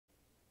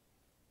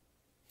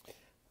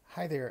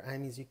Hi there,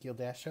 I'm Ezekiel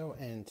Dasho,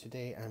 and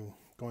today I'm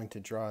going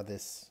to draw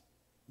this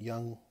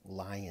young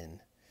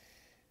lion.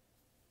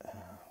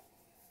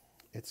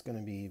 It's going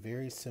to be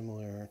very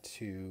similar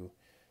to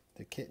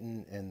the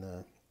kitten and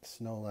the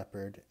snow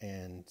leopard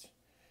and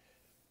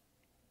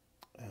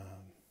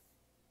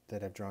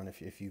that I've drawn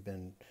if you've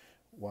been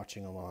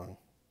watching along.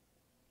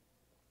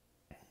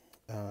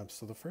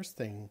 So the first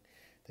thing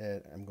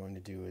that I'm going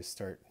to do is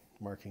start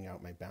marking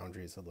out my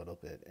boundaries a little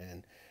bit,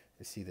 and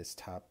I see this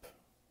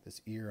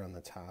ear on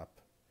the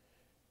top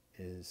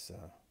is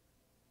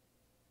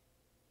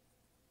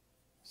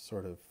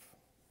sort of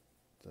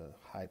the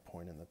high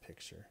point in the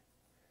picture.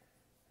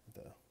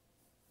 The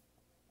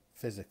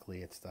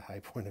Physically, it's the high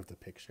point of the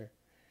picture,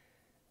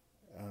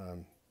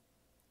 um,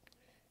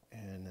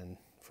 and then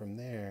from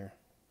there,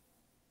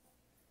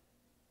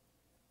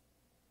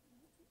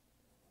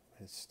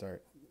 I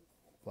start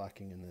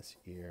blocking in this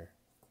ear.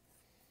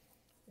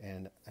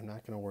 And I'm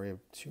not going to worry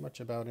too much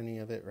about any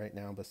of it right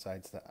now,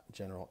 besides the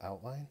general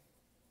outline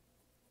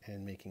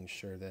and making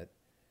sure that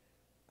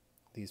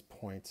these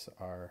points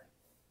are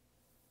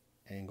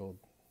angled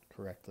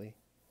correctly.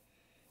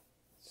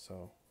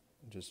 So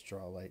just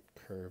draw a light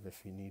curve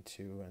if you need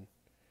to, and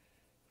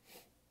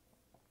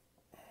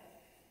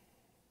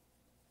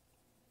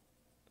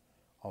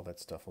all that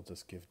stuff will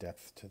just give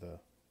depth to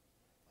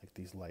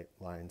these light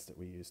lines that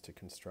we use to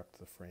construct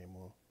the frame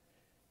will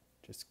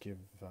just give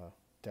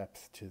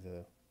depth to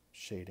the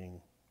shading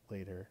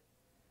later.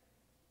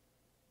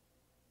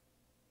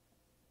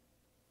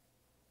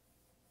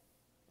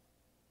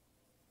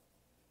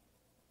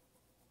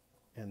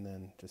 And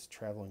then just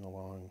traveling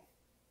along,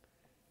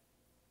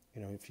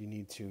 if you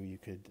need to, you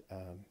could,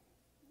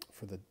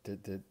 for the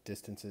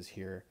distances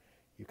here,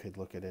 you could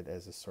look at it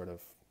as a sort of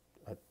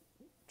a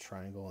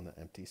triangle in the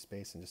empty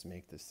space and just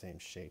make the same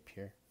shape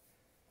here.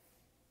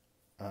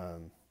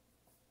 Or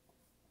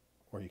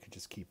you could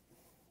just keep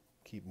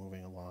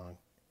moving along.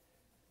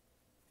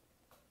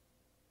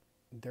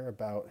 They're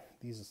about,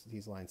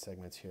 these line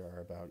segments here are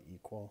about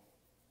equal.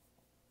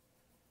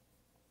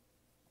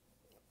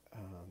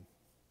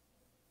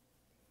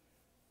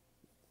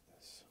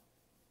 This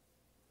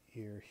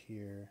ear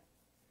here.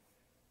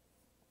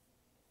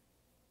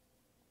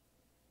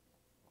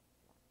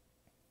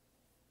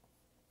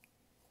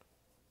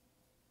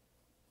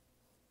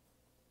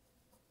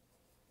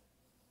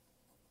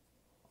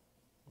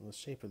 The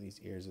shape of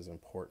these ears is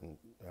important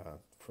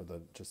for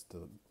just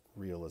the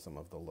realism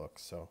of the look.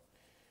 So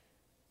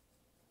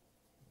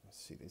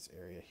see this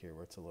area here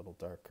where it's a little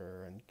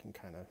darker, and you can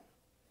kind of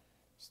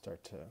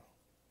start to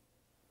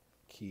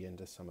key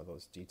into some of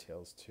those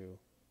details too.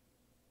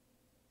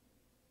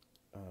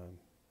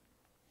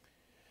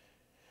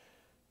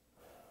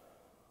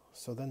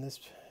 So then this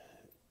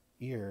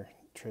ear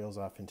trails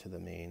off into the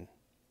mane,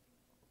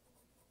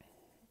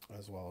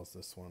 as well as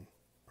this one,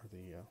 or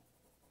the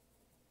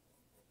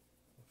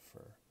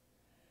fur.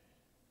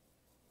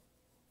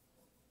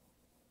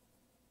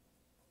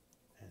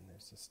 And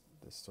there's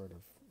this sort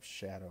of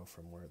shadow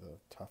from where the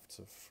tufts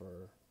of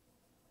fur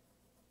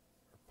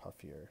are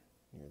puffier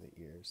near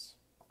the ears.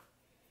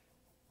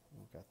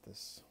 We've got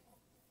this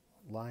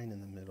line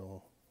in the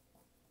middle,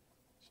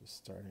 just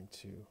starting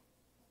to,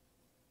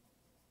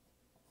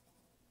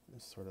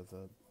 this sort of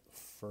the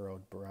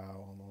furrowed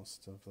brow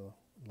almost of the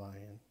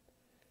lion.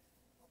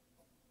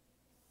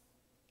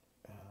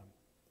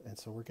 And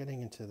so we're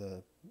getting into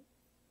the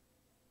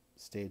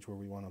stage where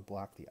we want to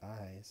block the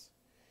eyes,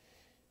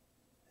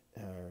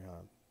 or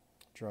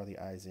draw the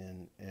eyes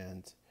in.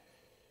 And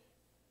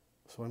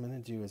so what I'm going to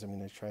do is I'm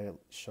going to try to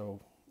show,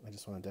 I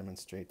just want to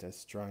demonstrate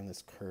this, drawing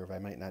this curve. I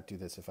might not do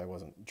this if I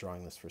wasn't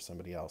drawing this for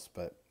somebody else,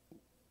 but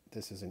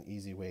this is an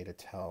easy way to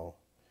tell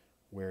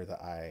where the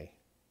eye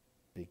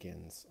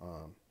begins.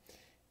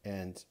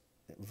 And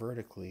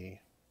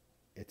vertically,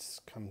 it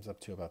comes up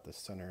to about the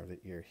center of the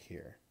ear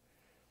here.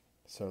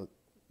 So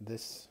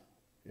this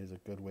is a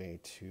good way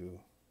to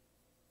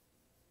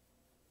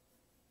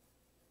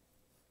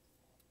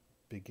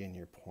begin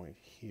your point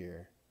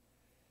here.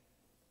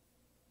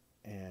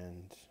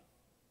 And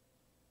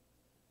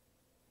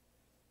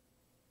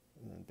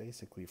then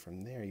basically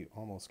from there, you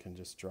almost can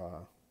just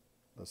draw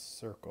the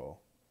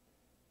circle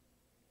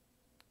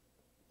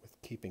with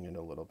keeping it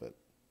a little bit,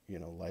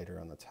 lighter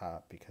on the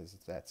top, because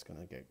that's going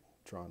to get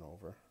drawn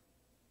over.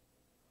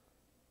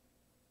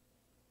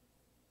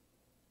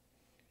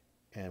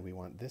 And we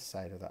want this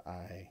side of the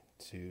eye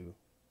to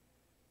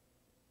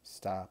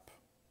stop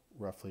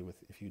roughly with,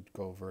 if you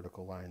go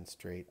vertical line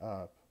straight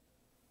up,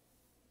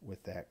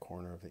 with that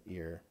corner of the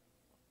ear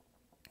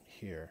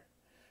here.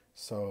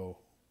 So,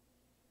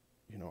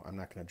 I'm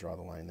not going to draw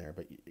the line there,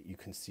 but you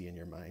can see in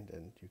your mind,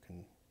 and you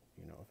can,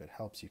 if it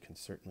helps, you can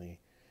certainly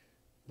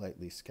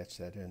lightly sketch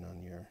that in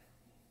on your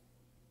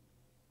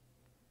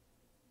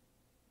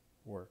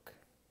work.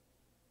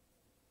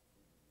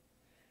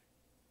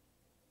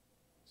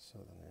 So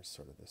then there's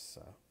sort of this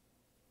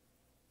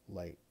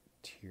light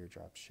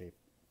teardrop shape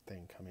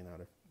thing coming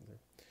out of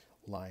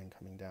the line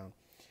coming down.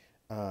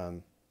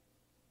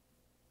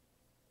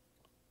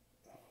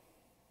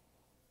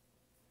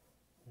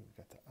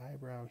 we've got the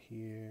eyebrow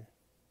here.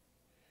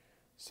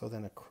 So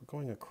then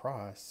going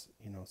across,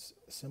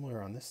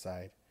 similar on this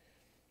side,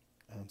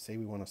 say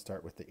we want to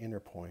start with the inner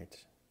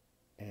point,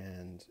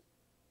 and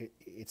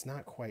it's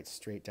not quite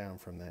straight down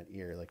from that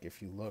ear. Like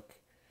if you look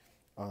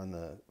on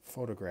the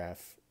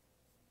photograph,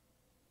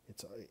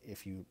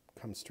 if you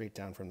come straight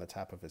down from the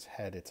top of his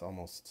head, it's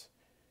almost,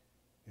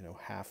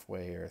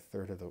 halfway or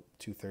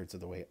 2/3 of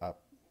the way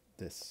up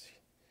this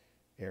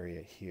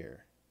area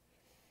here.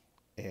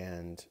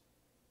 And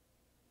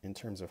in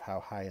terms of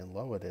how high and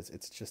low it is,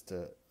 it's just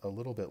a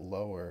little bit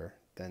lower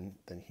than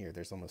here.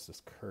 There's almost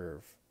this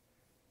curve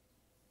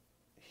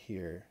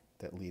here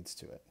that leads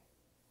to it.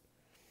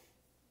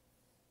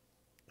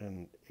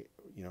 And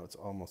it's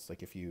almost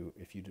like if you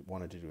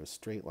wanted to do a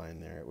straight line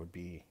there, it would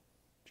be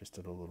just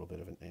at a little bit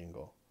of an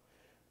angle.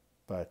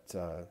 But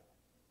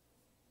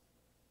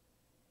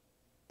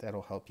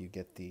that'll help you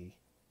get the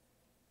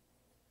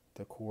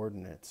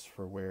coordinates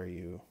for where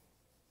you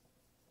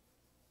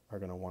are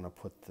going to want to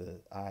put the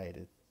eye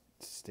to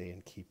stay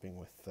in keeping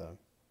with the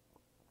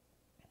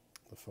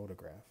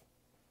photograph.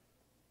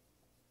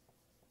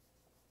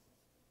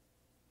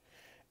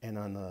 And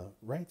on the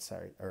right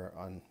side,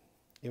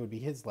 it would be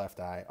his left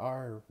eye,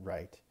 our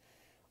right,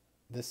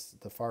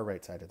 the far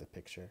right side of the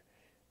picture,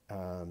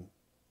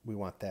 we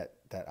want that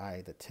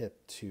eye, the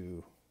tip,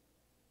 to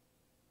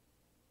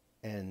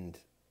end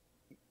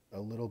a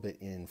little bit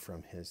in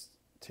from his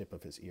tip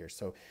of his ear.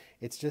 So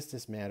it's just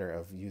this matter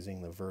of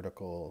using the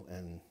vertical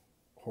and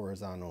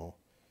horizontal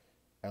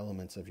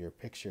elements of your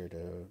picture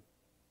to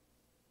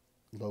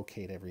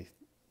locate every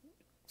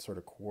sort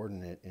of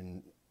coordinate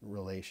in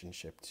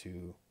relationship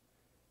to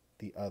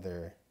the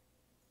other.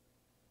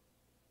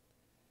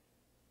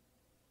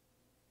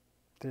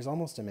 There's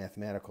almost a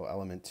mathematical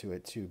element to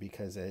it too,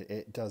 because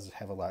it does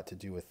have a lot to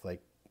do with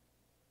like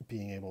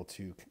being able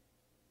to,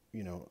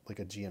 like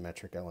a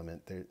geometric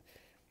element there,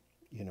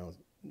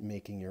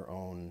 making your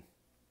own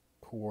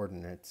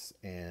coordinates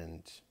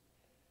and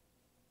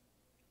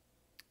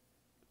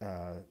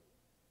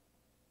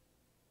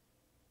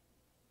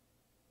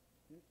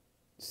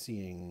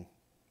seeing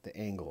the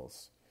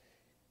angles.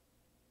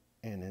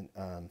 And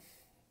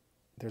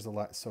there's a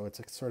lot, so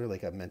it's sort of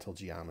like a mental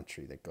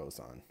geometry that goes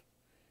on,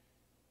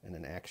 and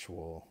an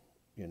actual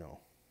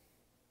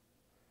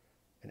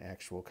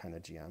kind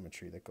of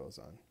geometry that goes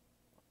on.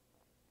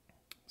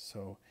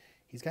 So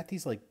he's got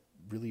these like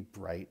really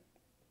bright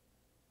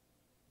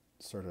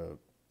sort of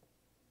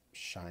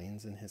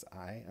shines in his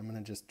eye. I'm going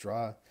to just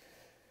draw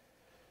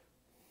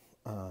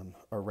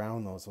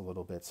around those a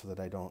little bit so that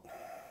I don't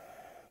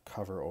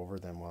cover over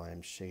them while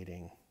I'm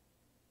shading.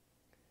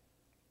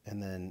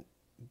 And then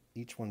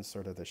each one's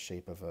sort of the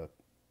shape of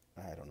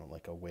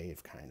like a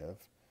wave kind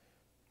of.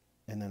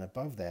 And then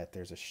above that,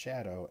 there's a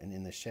shadow, and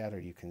in the shadow,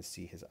 you can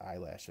see his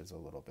eyelashes a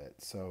little bit.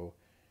 So,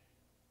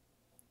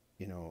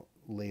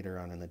 later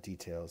on in the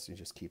details, you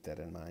just keep that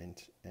in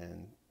mind.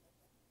 And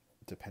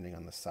depending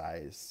on the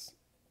size,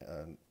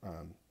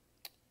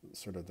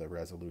 sort of the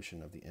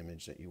resolution of the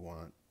image that you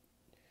want,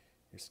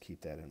 just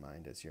keep that in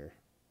mind as you're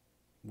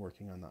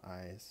working on the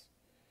eyes.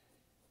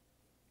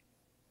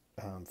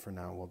 For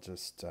now, we'll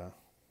just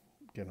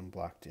get them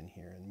blocked in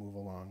here and move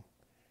along.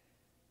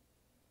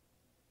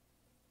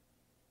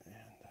 And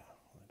I don't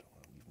want to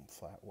leave them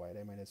flat white.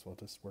 I might as well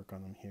just work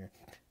on them here.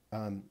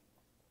 I've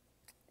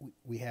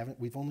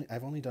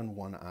only done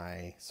one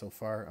eye so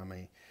far on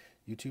my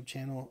YouTube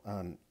channel.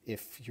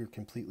 If you're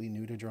completely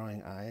new to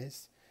drawing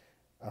eyes,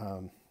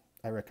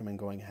 I recommend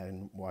going ahead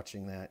and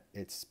watching that.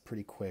 It's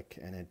pretty quick,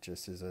 and it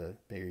just is a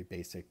very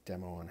basic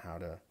demo on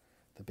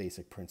the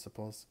basic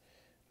principles.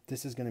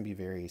 This is going to be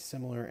very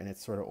similar, and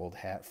it's sort of old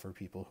hat for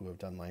people who have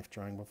done life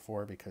drawing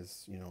before,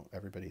 because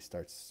everybody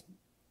starts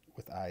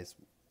with eyes.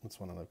 It's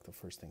one of the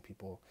first thing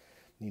people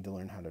need to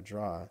learn how to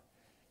draw.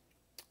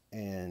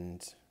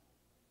 And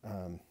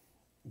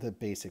the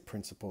basic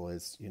principle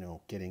is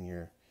getting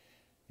your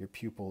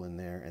pupil in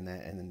there, and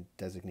then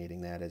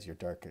designating that as your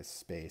darkest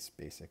space,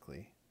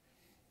 basically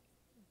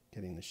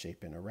getting the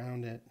shape in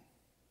around it.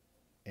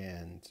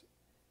 And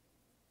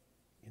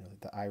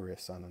the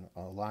iris on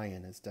a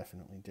lion is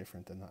definitely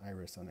different than the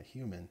iris on a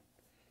human.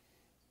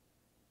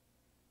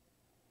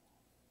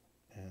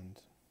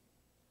 And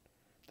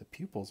the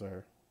pupils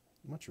are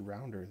much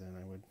rounder than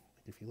I would,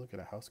 if you look at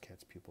a house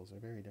cat's pupils, they're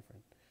very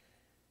different.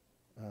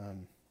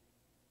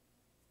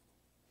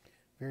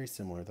 Very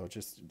similar though,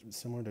 just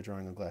similar to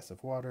drawing a glass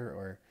of water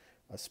or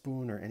a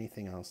spoon or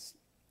anything else.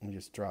 You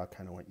just draw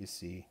kind of what you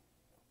see,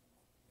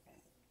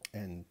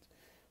 and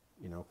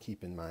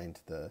keep in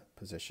mind the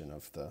position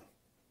of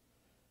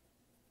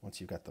once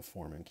you've got the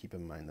form, and keep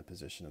in mind the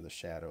position of the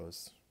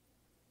shadows.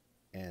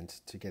 And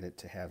to get it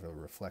to have a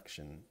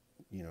reflection,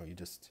 you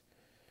just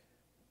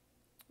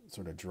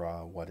sort of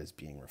draw what is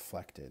being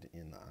reflected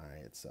in the eye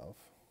itself.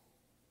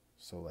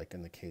 So like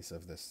in the case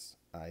of this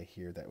eye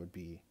here, that would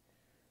be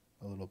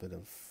a little bit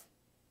of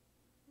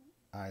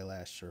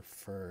eyelash or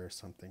fur or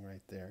something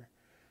right there,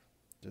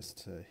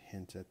 just to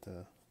hint at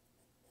the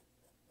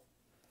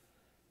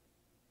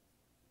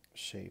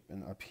shape.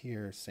 And up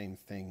here, same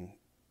thing,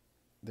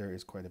 there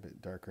is quite a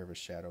bit darker of a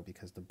shadow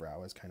because the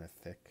brow is kind of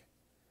thick.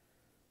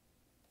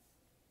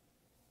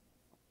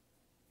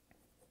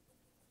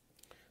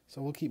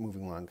 So we'll keep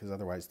moving along because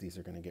otherwise these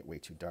are going to get way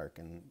too dark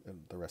and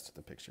the rest of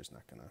the picture is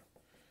not going to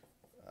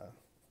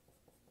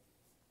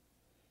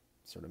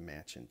sort of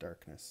match in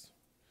darkness.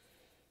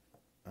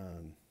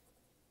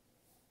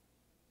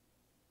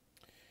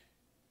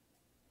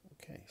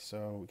 Okay,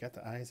 so we got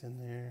the eyes in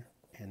there,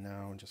 and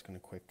now I'm just going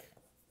to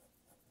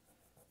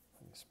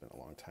spent a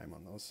long time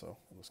on those, so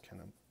we'll just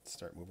kind of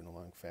start moving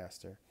along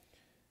faster.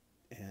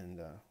 And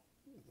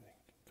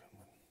come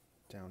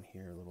down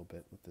here a little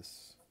bit with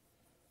this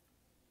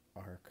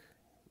arc,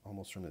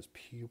 almost from his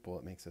pupil,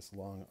 it makes this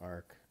long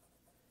arc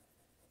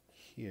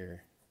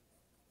here,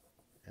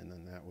 and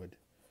then that would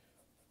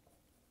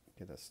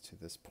get us to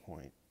this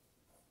point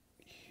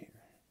here.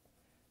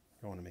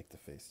 I don't want to make the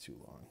face too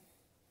long.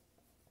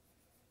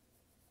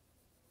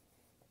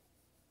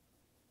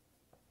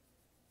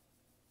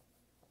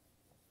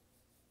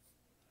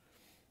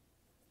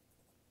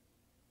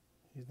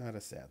 He's not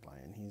a sad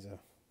lion, he's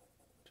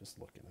just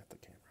looking at the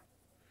camera.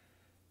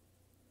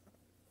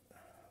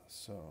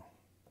 So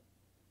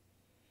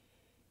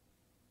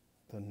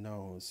the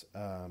nose,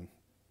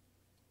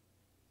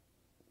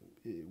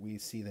 we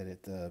see that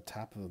at the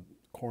top of the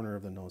corner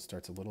of the nose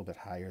starts a little bit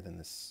higher than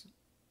this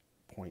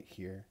point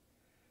here,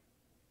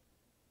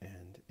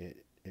 and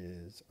it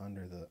is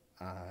under the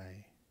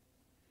eye,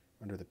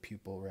 under the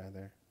pupil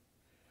rather,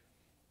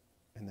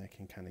 and that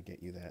can kind of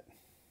get you that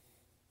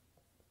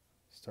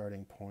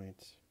starting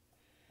point.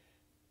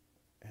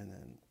 And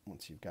then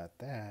once you've got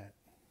that,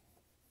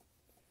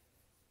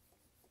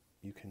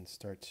 you can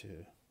start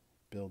to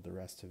build the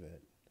rest of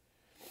it.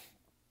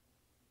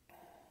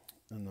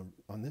 And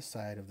on this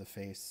side of the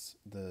face,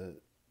 the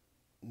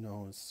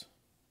nose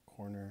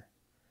corner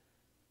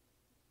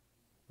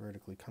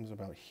vertically comes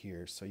about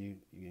here, so you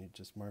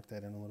just mark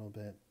that in a little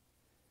bit.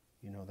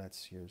 You know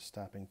that's your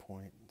stopping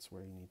point, it's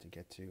where you need to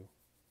get to,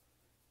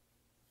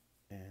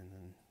 and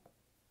then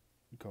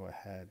go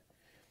ahead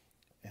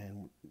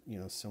and, you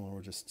know, similar,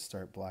 we'll just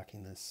start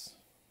blocking this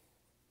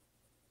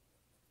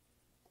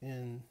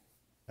in.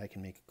 I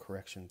can make a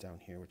correction down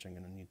here, which I'm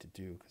going to need to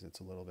do because it's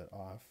a little bit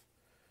off.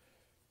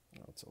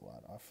 Oh, it's a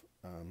lot off.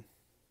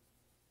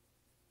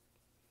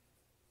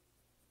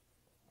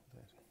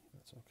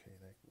 That's okay,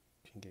 that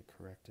can get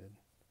corrected.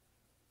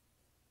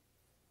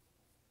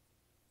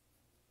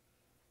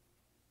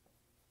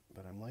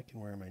 But I'm liking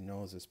where my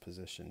nose is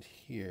positioned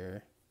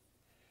here.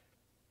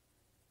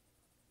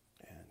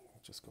 And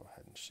we'll just go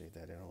ahead and shade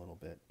that in a little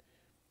bit.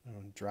 I'm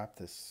going to drop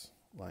this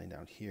line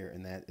down here,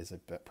 and that is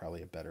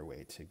probably a better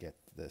way to get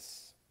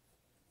this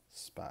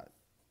spot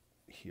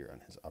here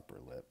on his upper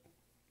lip.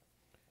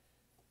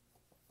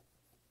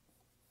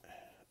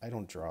 I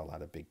don't draw a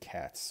lot of big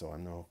cats, so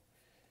I'm no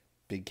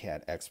big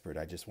cat expert.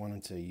 I just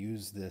wanted to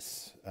use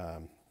this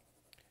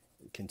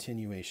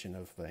continuation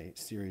of my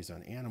series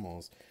on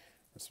animals.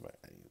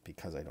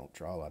 Because I don't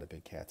draw a lot of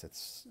big cats,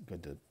 it's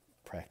good to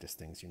practice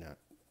things you're not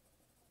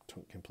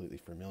completely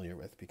familiar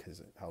with because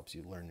it helps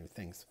you learn new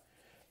things.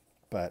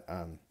 But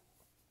I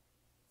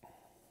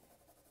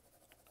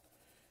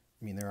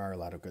mean, there are a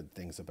lot of good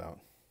things about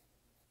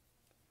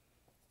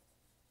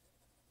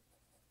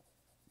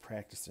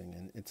practicing,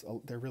 and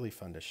they're really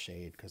fun to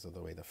shade because of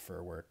the way the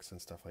fur works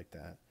and stuff like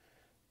that.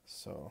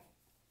 So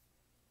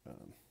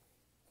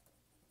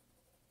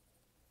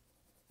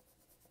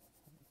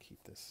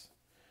keep this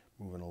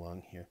moving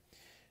along here,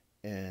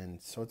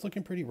 and so it's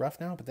looking pretty rough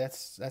now, but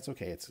that's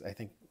okay. I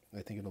think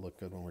it'll look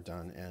good when we're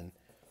done. And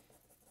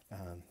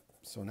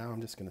so now I'm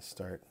just going to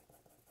start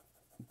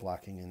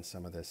blocking in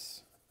some of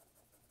this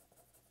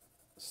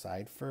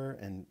side fur,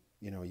 and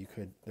you know,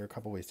 there are a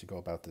couple ways to go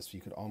about this. You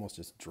could almost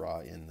just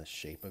draw in the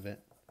shape of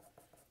it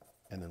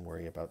and then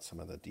worry about some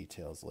of the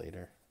details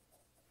later.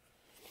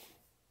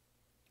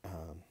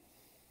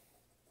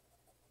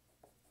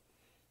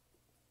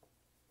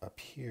 Up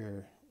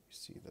here, you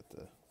see that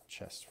the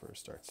chest fur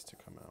starts to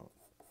come out.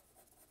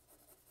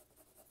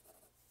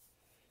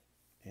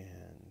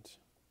 And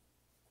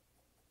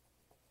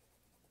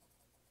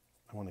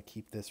I want to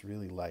keep this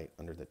really light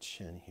under the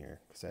chin here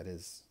because that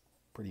is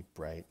pretty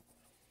bright.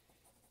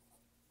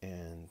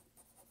 And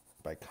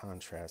by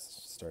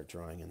contrast, start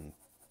drawing in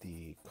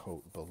the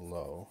coat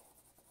below.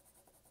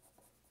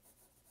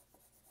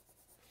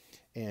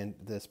 And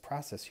this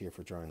process here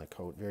for drawing the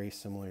coat, very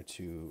similar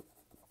to,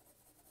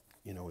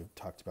 you know, we've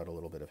talked about a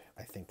little bit of,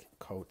 I think,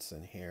 coats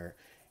and hair,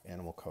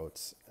 animal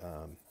coats.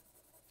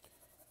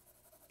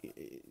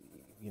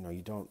 You know,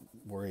 you don't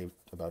worry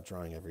about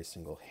drawing every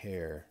single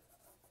hair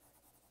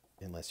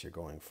unless you're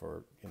going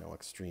for, you know,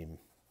 extreme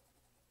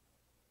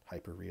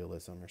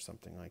hyperrealism or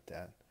something like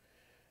that,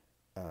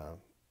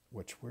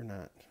 which I'm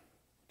not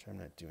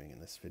doing in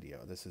this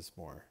video. This is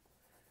more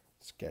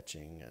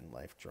sketching and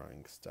life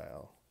drawing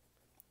style.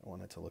 I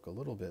want it to look a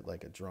little bit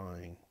like a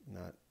drawing,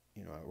 not,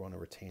 you know, I want to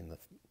retain the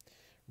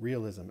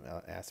realism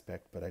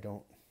aspect, but I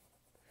don't,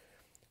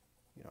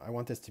 you know, I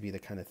want this to be the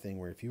kind of thing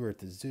where if you were at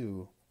the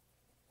zoo,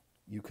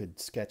 you could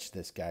sketch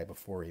this guy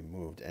before he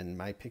moved, and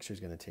my picture is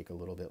going to take a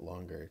little bit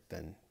longer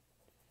than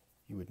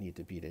you would need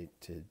to be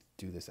to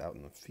do this out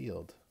in the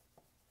field.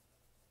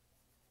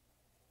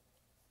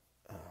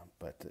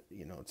 But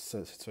you know,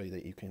 so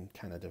that you can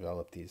kind of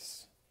develop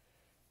these.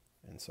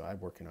 And so I'm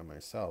working on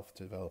myself,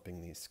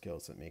 developing these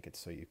skills that make it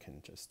so you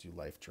can just do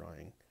life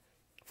drawing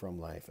from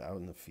life out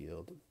in the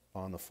field,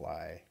 on the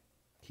fly,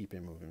 keep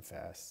it moving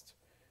fast,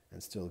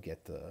 and still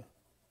get the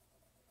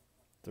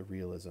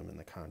realism and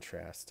the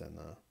contrast and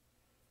the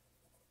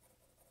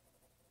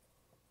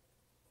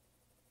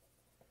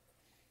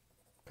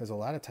because a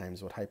lot of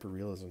times what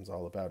hyperrealism is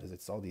all about is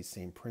it's all these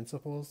same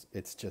principles.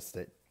 It's just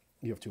that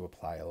you have to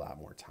apply a lot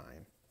more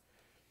time,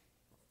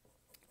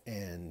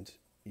 and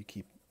you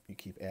keep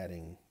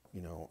adding,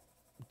 you know,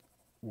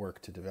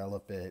 work to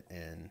develop it,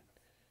 and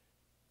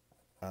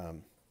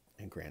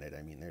granted,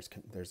 I mean,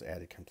 there's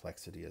added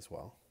complexity as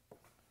well,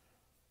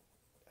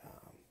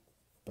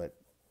 but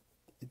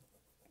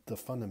the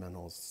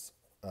fundamentals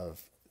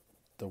of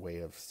the way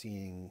of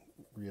seeing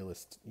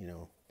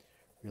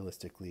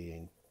realistically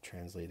and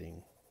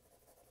translating,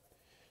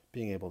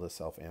 being able to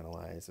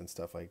self-analyze and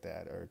stuff like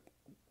that are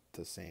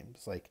the same.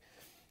 It's like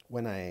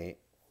when I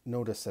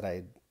noticed that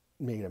I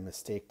made a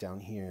mistake down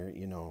here,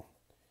 you know,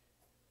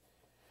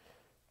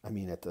 I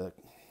mean, at the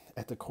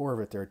core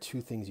of it, there are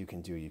two things you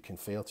can do. You can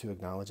fail to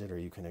acknowledge it, or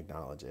you can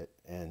acknowledge it.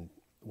 And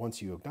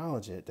once you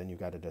acknowledge it, then you've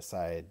got to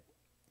decide,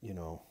 you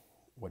know,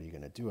 what are you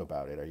going to do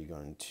about it? Are you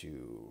going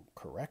to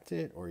correct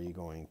it, or are you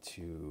going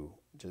to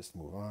just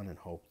move on and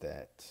hope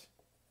that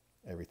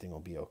everything will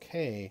be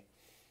okay?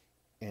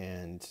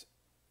 And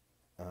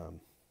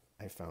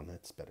I found that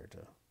it's better to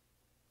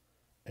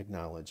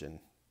acknowledge and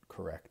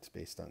correct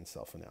based on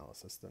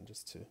self-analysis than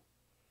just to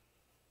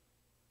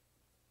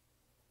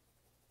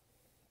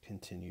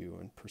continue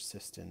and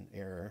persist in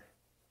error.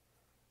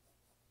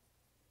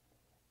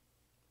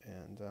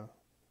 And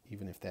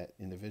even if that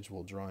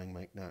individual drawing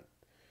might not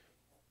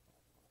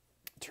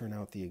turn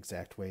out the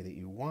exact way that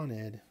you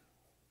wanted,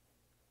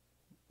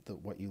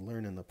 what you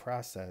learn in the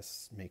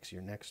process makes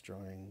your next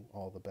drawing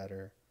all the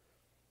better.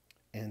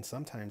 And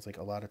sometimes, like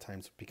a lot of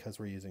times, because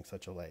we're using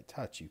such a light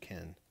touch, you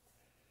can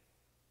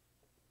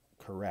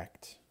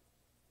correct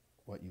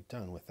what you've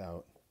done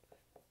without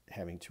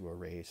having to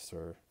erase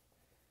or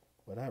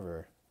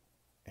whatever.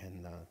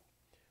 And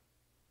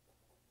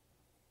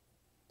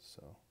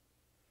so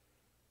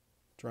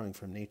drawing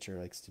from nature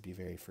likes to be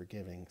very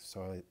forgiving.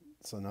 So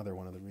it's another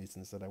one of the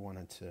reasons that I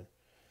wanted to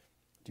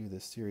do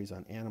this series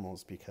on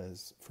animals,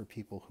 because for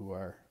people who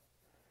are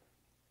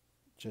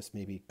just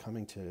maybe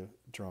coming to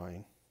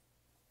drawing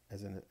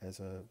as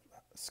a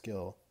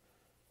skill,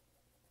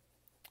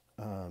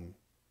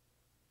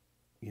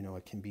 you know,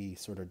 it can be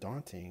sort of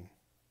daunting.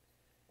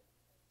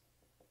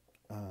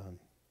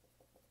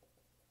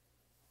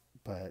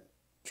 But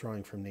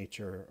drawing from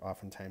nature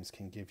oftentimes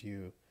can give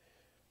you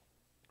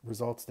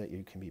results that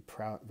you can be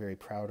very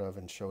proud of,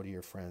 and show to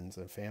your friends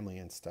and family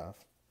and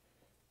stuff.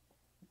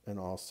 And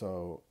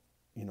also,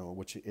 you know,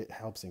 which it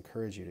helps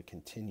encourage you to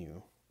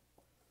continue.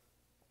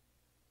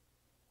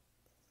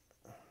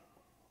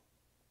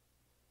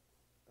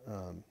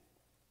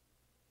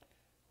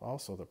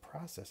 Also, the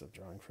process of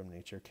drawing from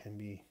nature can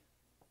be,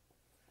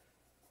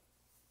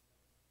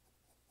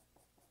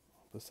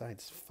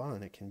 besides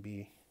fun, it can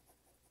be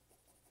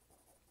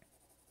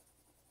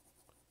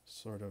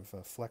sort of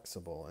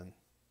flexible. And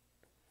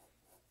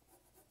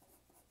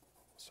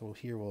so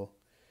here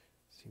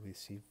we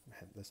see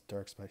this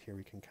dark spot here,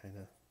 we can kind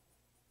of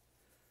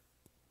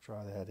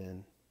draw that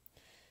in.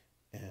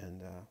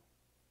 And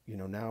you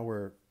know, now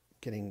we're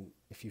getting,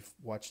 if you've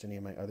watched any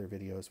of my other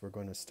videos, we're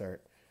going to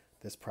start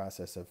this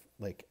process of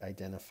like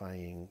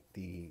identifying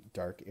the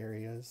dark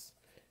areas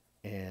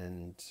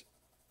and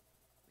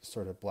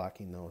sort of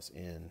blocking those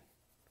in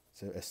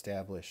to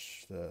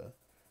establish the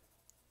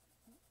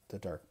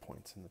dark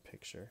points in the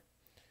picture.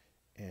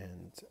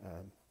 And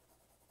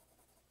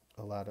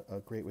a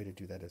great way to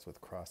do that is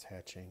with cross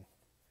hatching.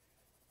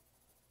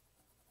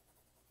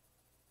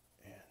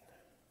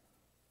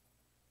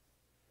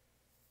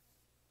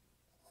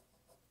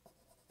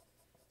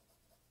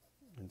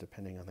 And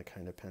depending on the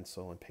kind of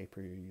pencil and paper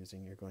you're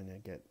using, you're going to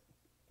get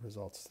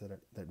results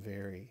that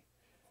vary,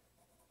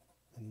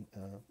 and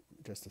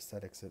just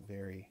aesthetics that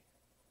vary.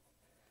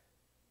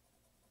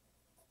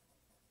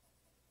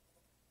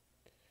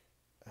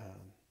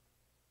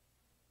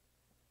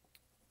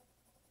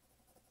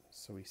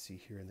 So we see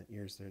here in the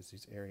ears, there's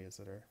these areas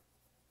that are,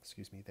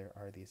 there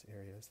are these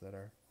areas that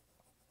are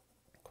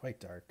quite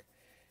dark.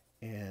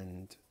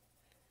 And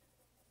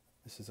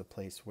this is a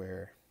place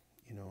where,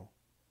 you know,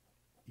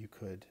 you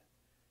could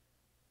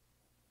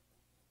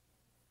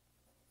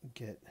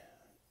get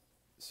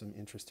some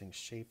interesting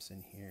shapes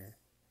in here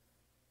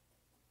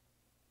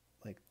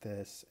like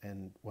this.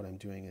 And what I'm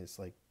doing is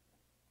like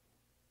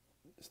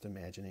just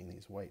imagining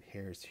these white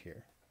hairs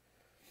here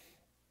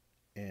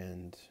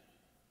and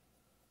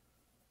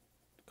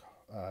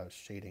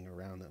shading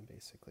around them,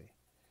 basically.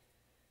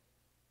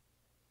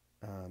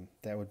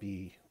 That would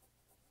be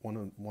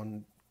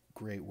one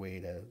great way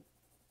to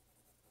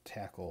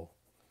tackle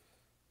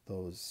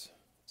those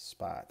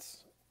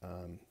spots,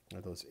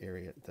 or those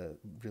the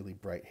really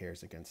bright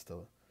hairs against the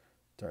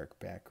dark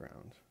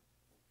background.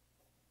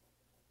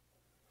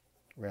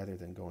 Rather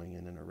than going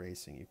in and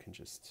erasing, you can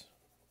just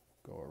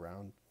go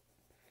around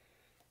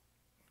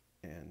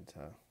and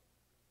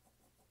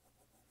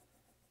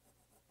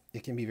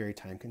it can be very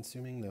time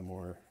consuming the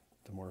more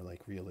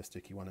like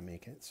realistic you want to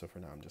make it. So for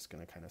now I'm just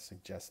going to kind of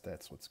suggest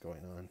that's what's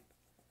going on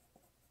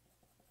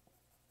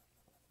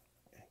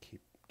and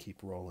keep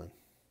rolling.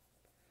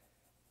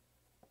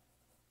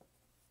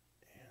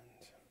 And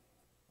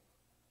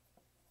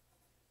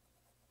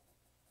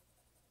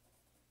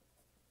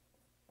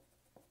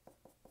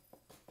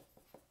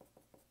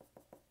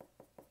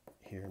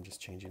here I'm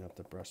just changing up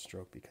the brush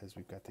stroke because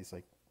we've got these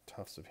like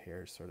tufts of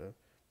hair sort of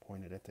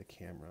pointed at the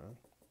camera.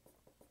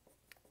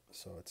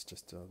 So it's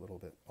just a little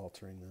bit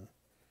altering the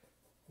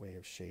way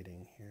of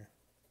shading here.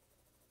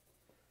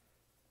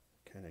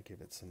 Kind of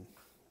give it some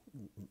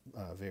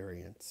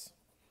variance,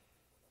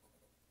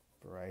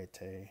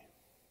 variety.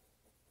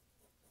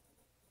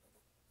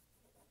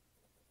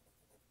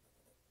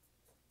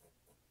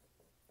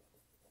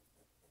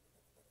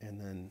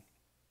 And then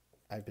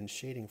I've been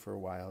shading for a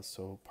while,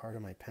 so part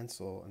of my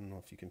pencil, I don't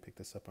know if you can pick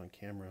this up on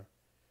camera,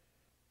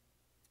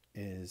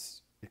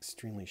 is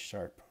extremely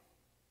sharp.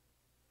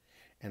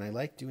 And I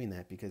like doing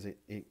that because it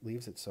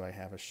leaves it so I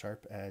have a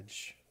sharp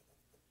edge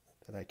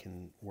that I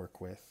can work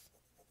with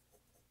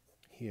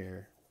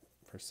here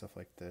for stuff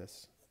like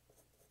this.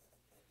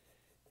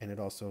 And it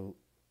also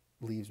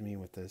leaves me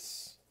with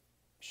this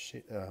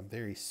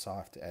very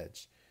soft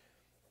edge.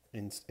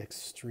 And it's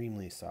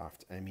extremely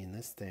soft. I mean,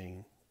 this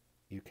thing,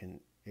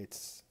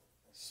 it's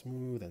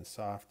smooth and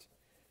soft.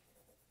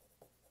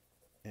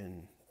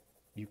 And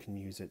you can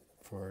use it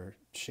for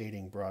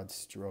shading broad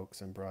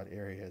strokes and broad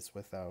areas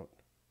without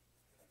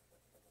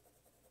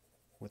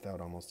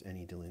almost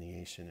any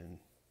delineation and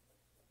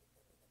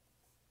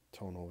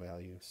tonal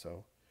value.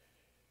 So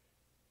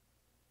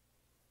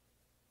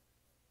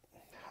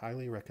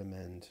highly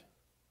recommend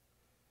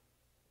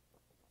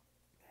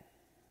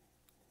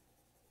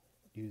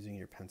using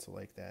your pencil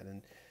like that,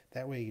 and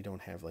that way you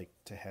don't have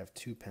to have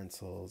two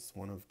pencils,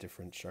 one of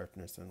different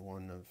sharpness and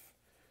one of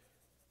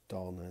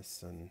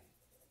dullness. And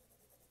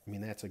I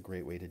mean, that's a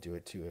great way to do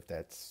it too if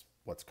that's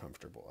what's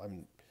comfortable.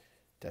 I'm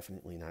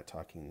definitely not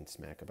talking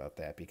smack about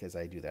that because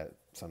I do that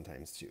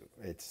sometimes too.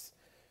 It's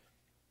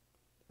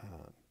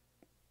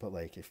but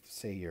like if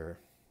say you're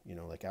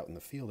like out in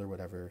the field or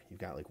whatever, you've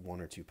got like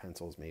one or two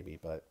pencils maybe,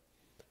 but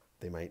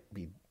they might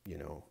be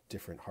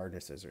different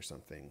hardnesses or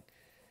something.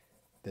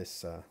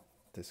 This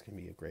can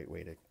be a great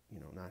way to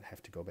not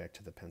have to go back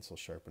to the pencil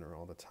sharpener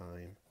all the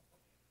time.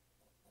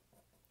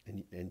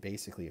 And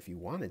basically, if you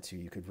wanted to,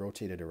 you could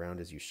rotate it around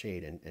as you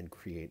shade and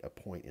create a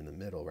point in the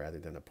middle rather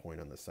than a point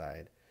on the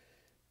side.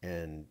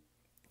 And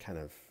kind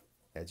of,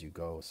 as you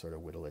go, sort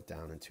of whittle it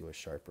down into a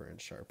sharper and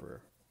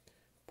sharper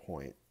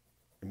point.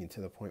 I mean,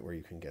 to the point where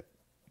you can get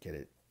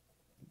it,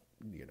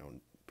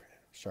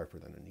 sharper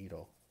than a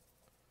needle.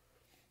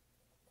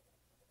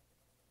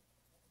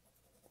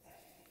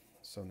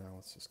 So now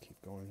let's just keep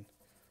going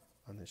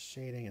on this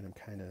shading, and I'm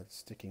kind of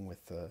sticking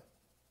with the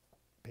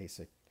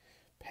basic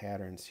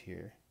patterns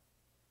here.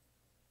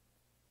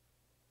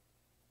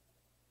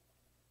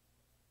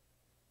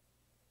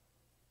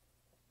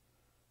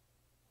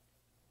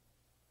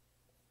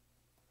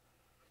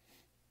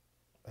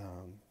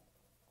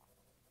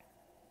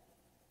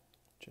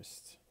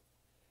 Just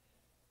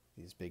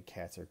these big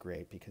cats are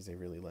great because they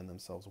really lend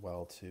themselves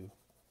well to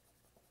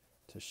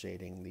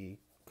shading. The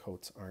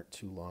coats aren't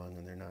too long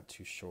and they're not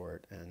too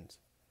short, and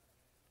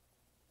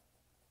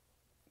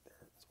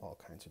there's all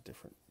kinds of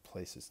different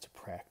places to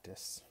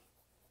practice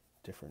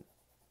different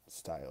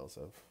styles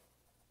of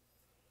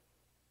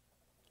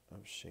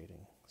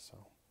shading. So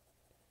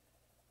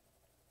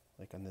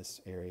like on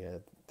this area,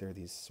 there are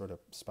these sort of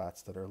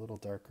spots that are a little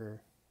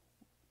darker.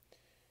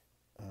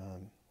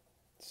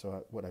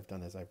 So what I've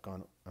done is I'm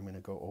going to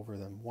go over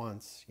them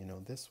once,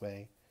 this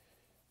way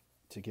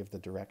to give the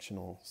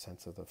directional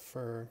sense of the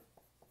fur.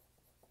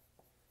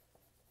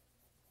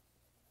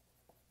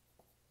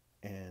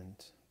 And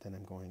then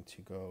I'm going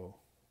to go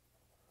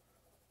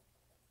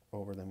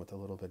over them with a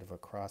little bit of a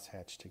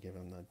crosshatch to give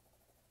them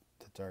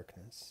the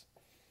darkness.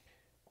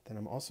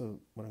 Then what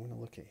I'm going to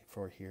look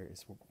for here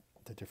is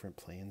the different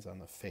planes on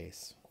the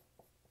face.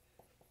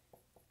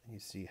 And you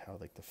see how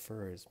like the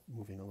fur is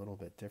moving a little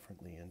bit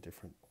differently in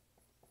different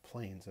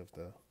planes of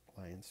the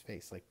lion's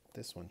face. Like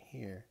this one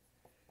here,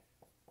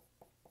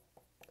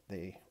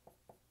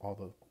 all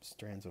the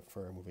strands of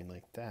fur are moving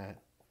like that.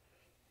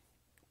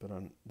 But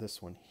on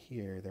this one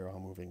here, they're all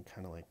moving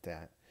kind of like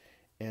that.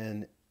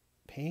 And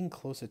paying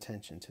close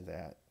attention to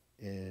that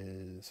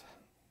is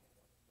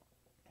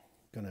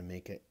going to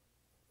make it,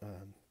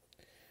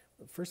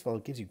 first of all,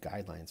 it gives you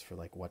guidelines for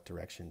like what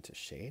direction to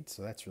shade.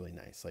 So that's really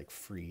nice, like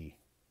free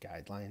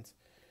guidelines.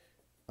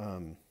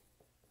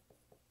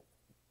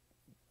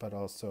 But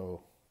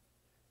also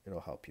it'll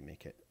help you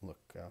make it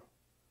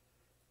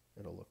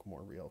it'll look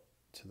more real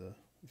to the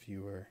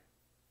viewer.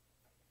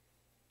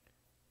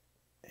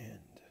 And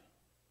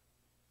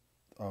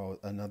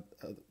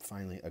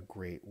finally,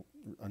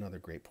 another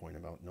great point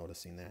about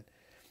noticing that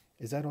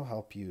is that'll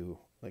help you,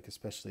 like,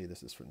 especially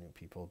this is for new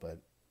people, but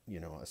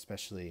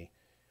especially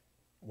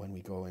when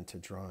we go into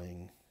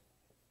drawing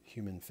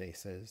human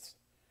faces,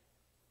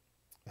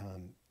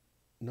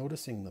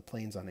 noticing the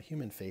planes on a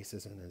human face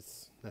isn't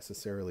as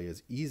necessarily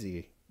as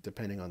easy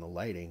depending on the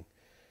lighting.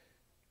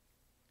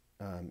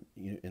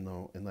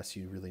 Unless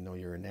you really know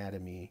your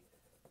anatomy.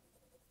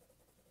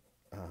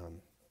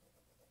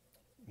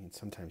 I mean,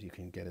 sometimes you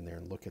can get in there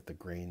and look at the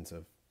grains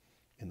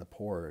in the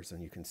pores,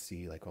 and you can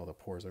see like all the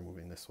pores are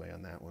moving this way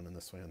on that one and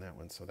this way on that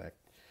one.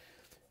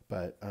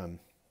 But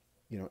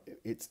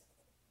it's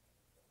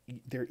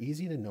they're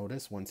easy to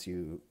notice once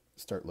you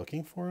start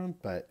looking for them.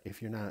 But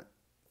if you're not,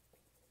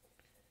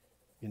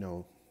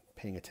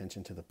 paying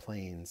attention to the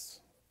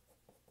planes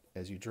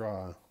as you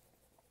draw,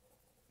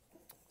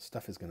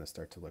 stuff is going to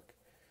start to look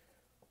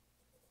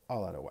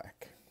all out of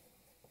whack.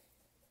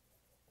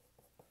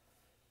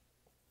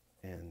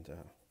 And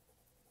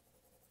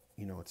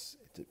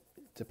it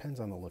depends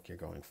on the look you're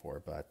going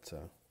for, but as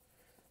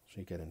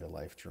you get into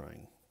life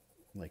drawing,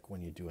 like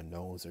when you do a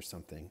nose or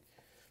something,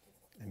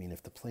 I mean,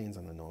 if the planes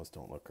on the nose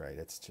don't look right,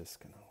 it's just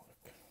going to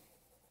look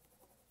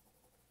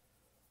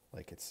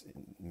like it's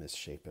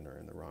misshapen or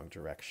in the wrong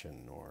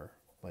direction, or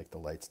like the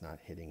light's not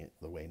hitting it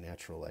the way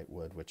natural light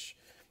would, which,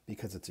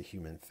 because it's a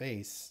human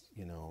face,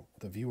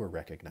 the viewer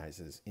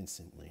recognizes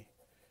instantly.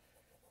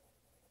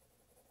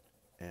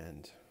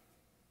 And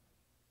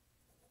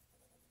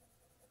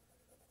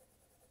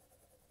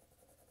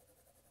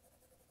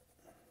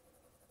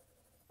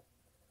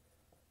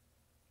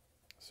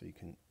so you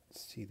can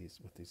see these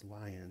with these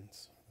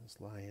lions,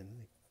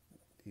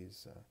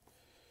 these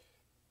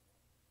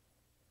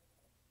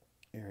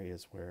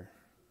areas where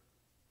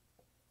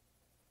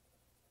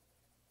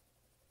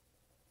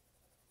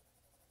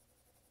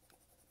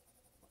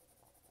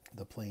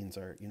the planes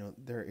are,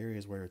 there are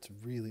areas where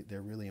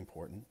they're really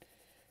important,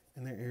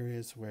 and there are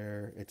areas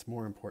where it's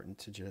more important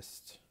to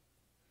just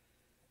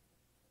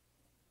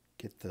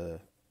get the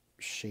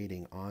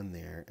shading on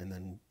there and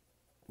then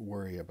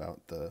worry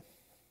about the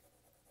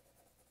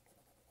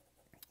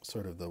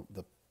sort of the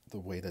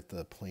way that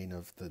the plane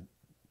of the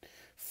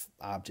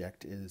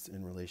object is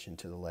in relation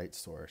to the light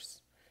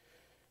source.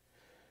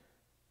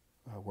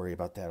 I'll worry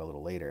about that a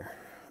little later.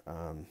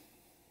 I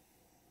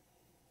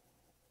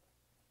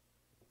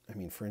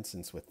mean, for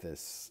instance, with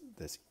this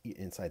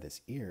inside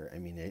this ear, I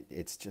mean,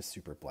 it's just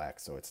super black,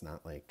 so it's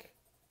not like,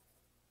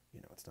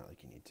 it's not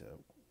like you need to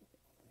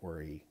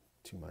worry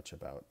too much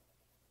about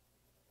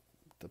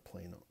the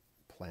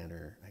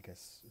planar, I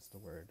guess is the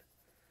word,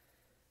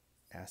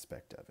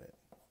 aspect of it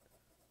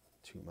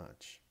too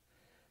much.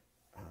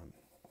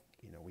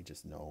 We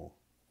just know,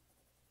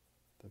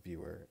 the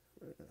viewer,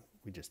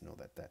 we just know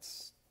that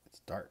it's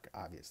dark,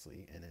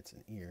 obviously, and it's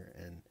an ear,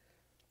 and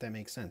that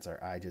makes sense.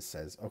 Our eye just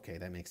says, okay,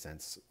 that makes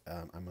sense.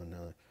 I'm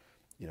gonna,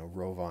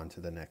 rove on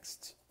to the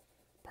next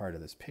part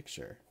of this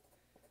picture,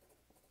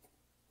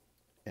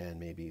 and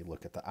maybe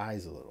look at the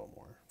eyes a little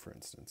more, for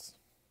instance.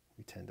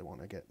 We tend to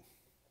want to get,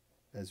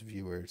 as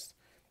viewers,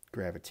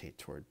 gravitate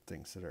toward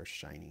things that are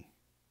shiny.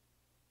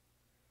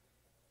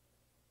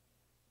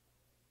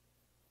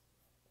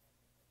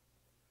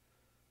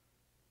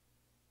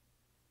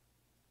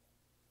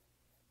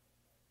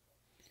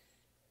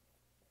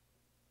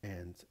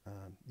 And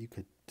you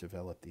could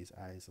develop these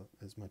eyes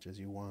as much as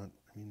you want.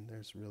 I mean,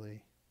 it's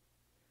really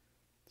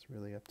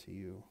up to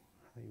you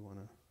how you want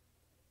to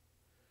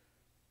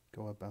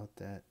go about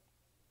that.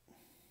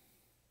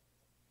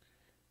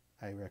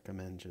 I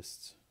recommend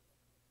just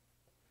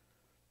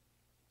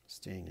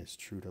staying as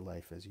true to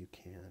life as you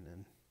can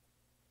and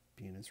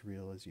being as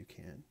real as you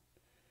can.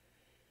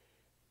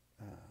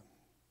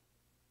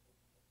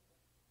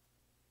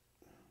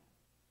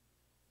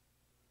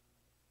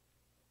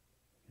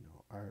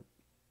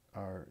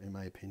 Our, in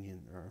my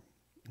opinion, or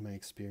in my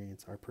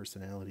experience, our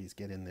personalities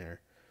get in there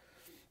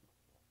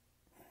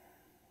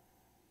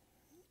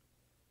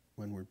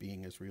when we're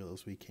being as real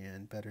as we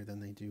can, better than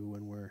they do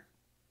when we're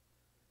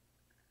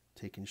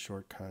taking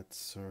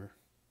shortcuts or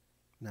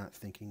not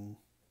thinking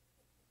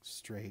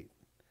straight.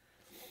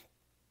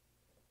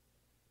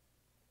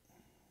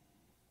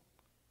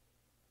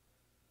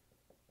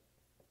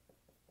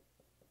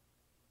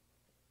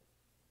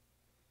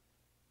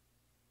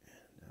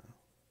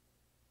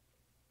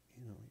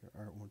 Your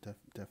art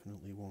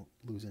definitely won't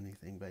lose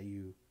anything by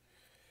you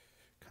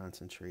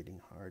concentrating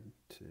hard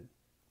to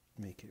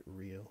make it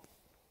real.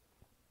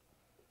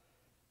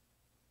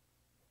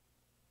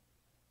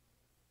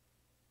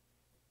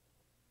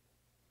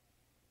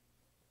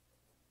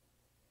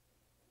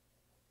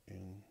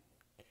 And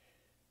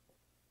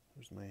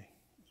there's my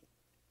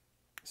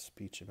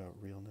speech about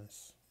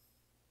realness.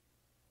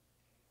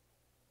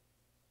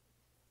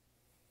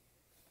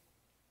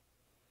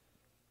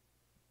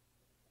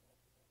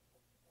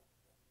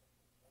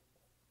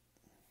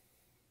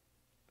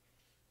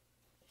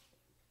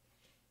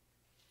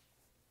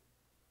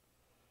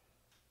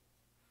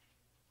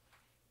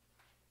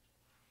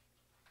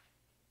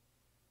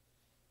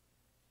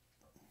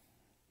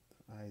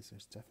 eyes.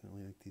 There's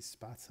definitely like these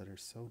spots that are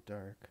so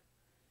dark,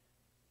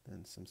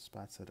 then some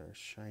spots that are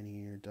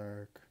shiny or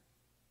dark,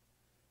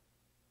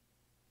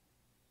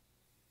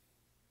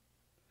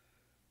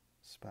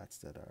 spots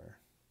that are,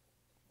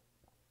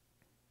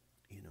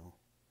 you know,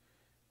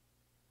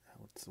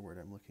 what's the word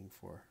I'm looking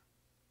for?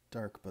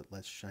 Dark but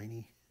less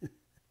shiny.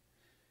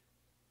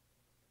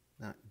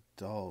 Not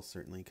dull,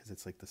 certainly, because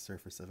it's like the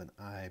surface of an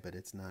eye, but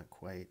it's not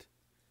quite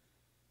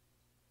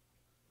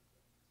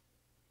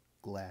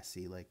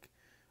glassy like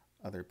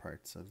other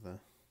parts of the,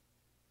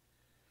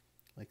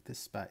 like this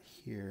spot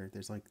here,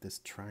 there's like this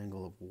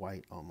triangle of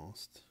white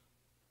almost.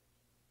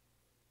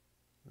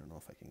 I don't know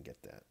if I can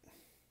get that.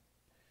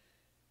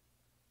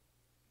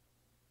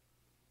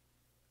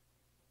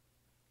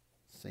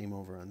 Same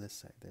over on this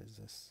side. There's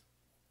this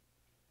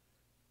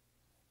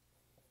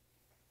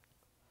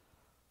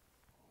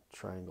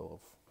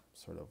triangle of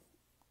sort of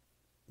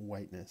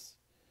whiteness.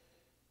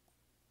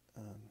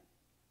 And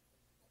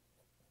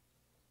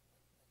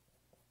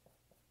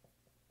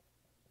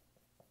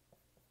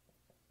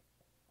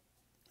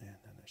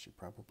then I should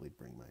probably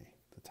bring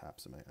the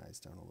tops of my eyes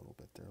down a little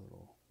bit. They're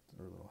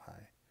a little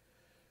high.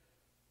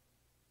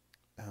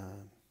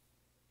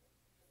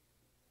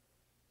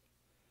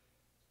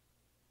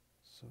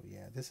 So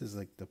yeah, this is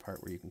like the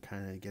part where you can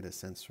kind of get a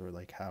sense for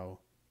like how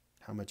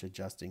much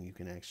adjusting you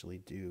can actually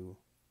do.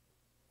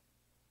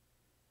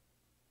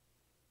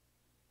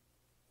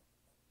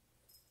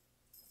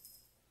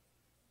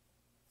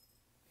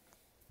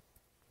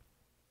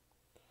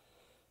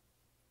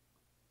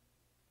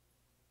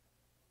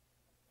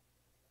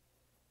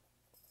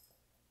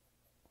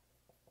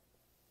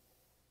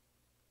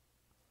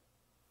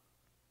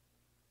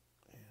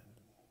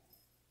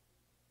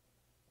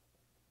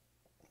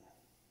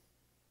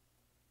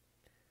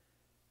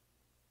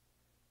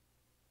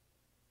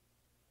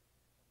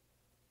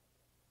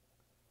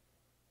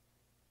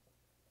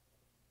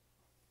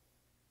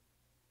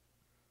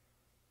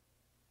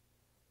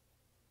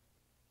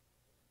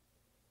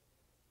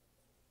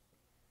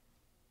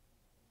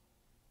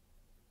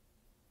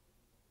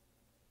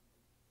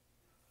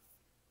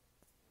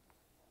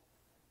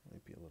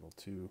 Might be a little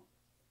too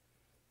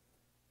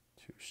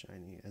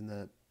shiny. And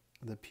the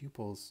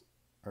pupils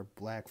are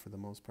black for the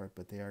most part,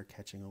 but they are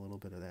catching a little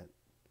bit of that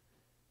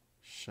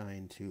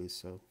shine too.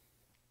 So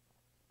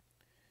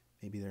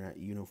maybe they're not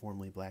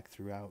uniformly black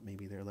throughout.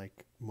 Maybe they're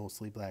like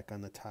mostly black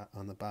on the top,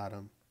 on the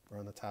bottom, or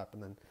on the top,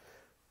 and then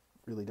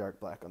really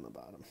dark black on the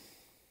bottom.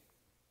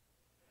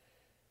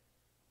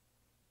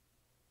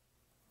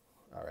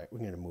 All right, we're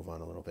going to move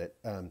on a little bit.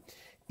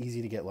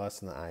 Easy to get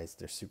lost in the eyes.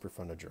 They're super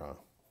fun to draw.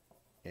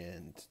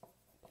 And,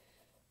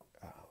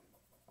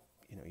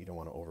 you don't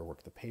want to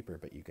overwork the paper,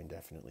 but you can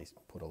definitely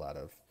put a lot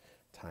of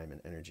time and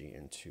energy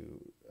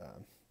into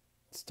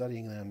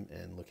studying them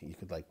and looking. You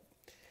could, like,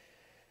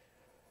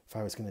 if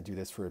I was going to do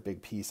this for a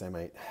big piece, I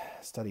might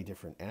study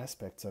different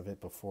aspects of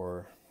it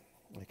before,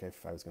 like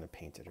if I was going to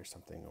paint it or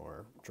something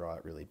or draw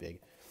it really big.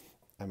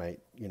 I might,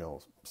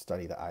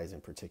 study the eyes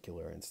in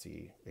particular and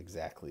see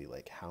exactly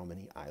like how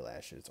many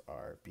eyelashes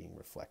are being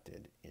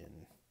reflected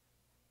in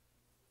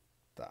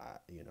the,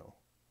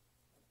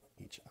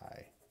 each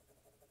eye,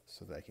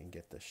 so that I can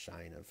get the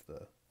shine of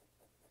the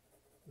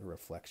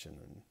reflection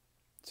and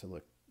to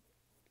look,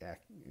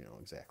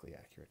 exactly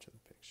accurate to the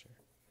picture.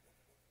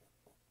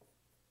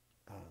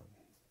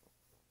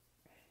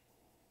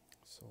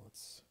 So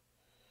let's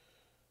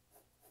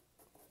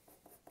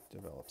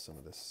develop some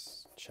of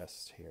this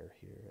chest hair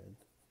here, and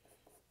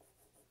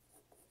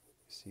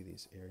see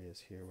these areas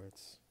here where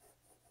it's,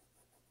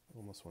 I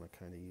almost want to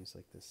kind of use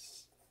like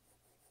this,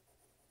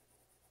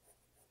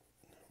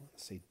 I want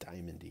to say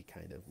diamondy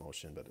kind of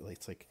motion, but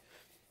it's like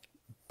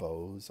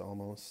bows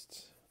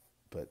almost,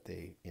 but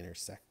they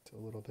intersect a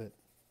little bit.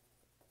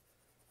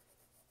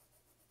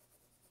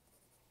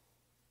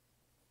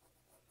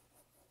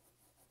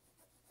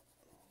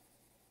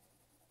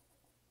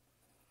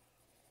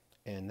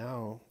 And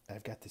now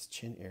I've got this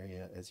chin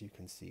area, as you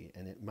can see,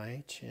 and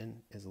my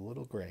chin is a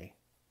little gray.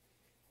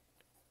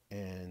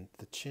 And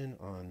the chin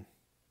on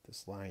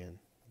this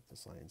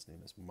lion's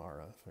name is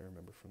Mara, if I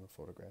remember from the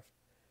photograph.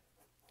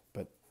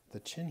 But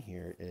the chin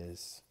here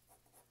is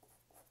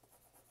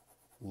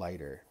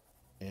lighter.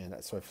 And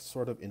so I've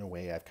sort of, in a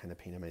way, I've kind of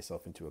painted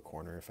myself into a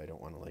corner if I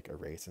don't want to like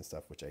erase and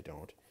stuff, which I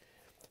don't.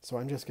 So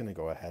I'm just going to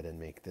go ahead and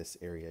make this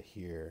area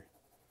here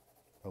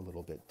a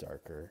little bit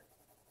darker.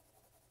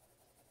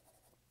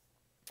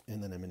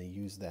 And then I'm going to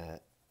use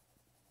that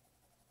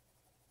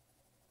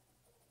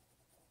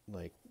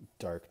like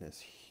darkness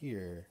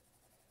here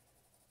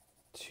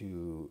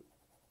to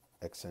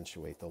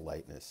accentuate the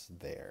lightness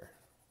there.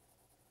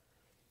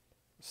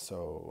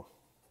 So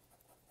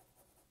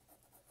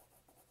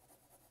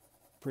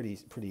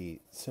pretty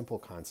simple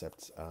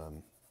concepts.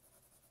 I'm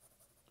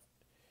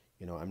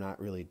not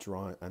really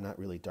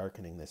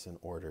darkening this in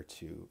order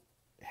to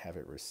have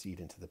it recede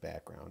into the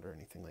background or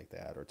anything like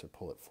that, or to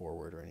pull it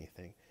forward or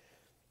anything.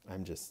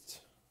 I'm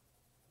just,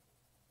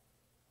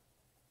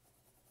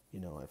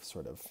 I've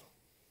sort of,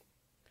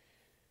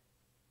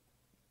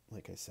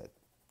 like I said,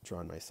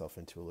 drawn myself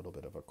into a little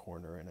bit of a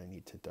corner, and I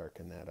need to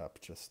darken that up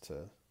just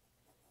to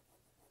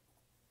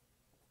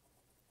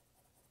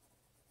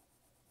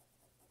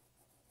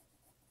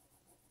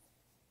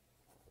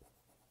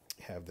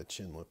have the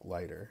chin look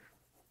lighter.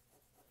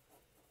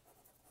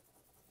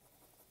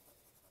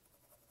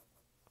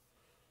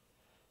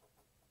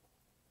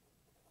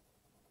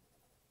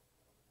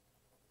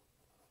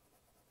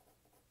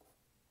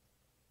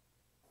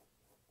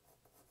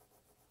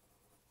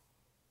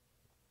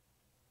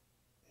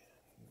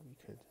 And we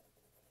could,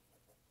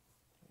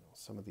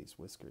 some of these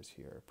whiskers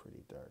here are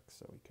pretty dark,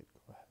 so we could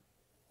go ahead.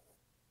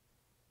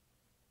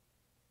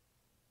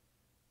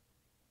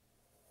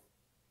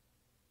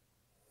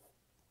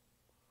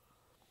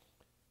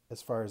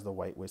 As far as the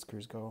white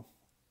whiskers go,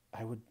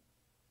 I would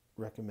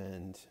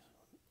recommend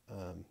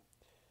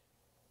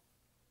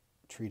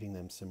treating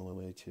them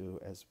similarly to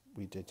as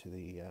we did to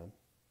the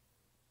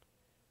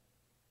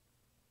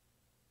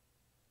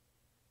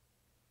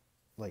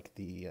like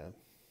the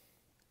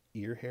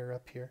ear hair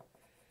up here,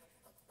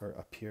 or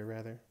up here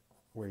rather,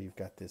 where you've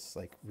got this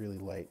like really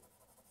light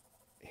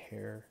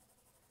hair,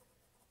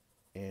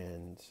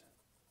 and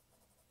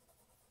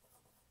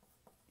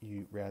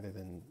you, rather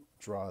than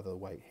draw the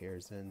white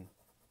hairs in,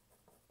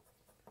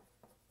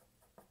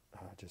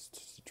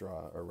 just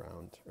draw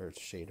around or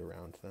shade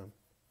around them.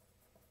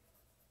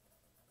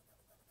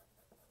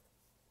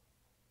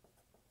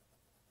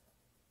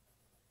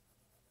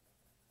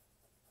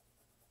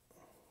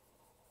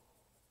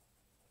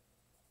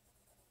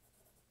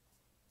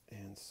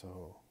 And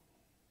so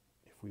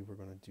if we were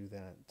going to do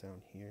that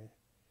down here,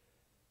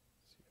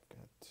 so you've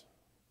got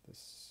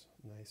this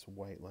nice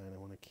white line, I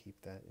want to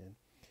keep that in,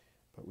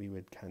 but we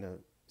would kind of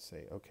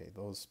say, okay,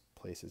 those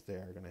places there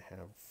are going to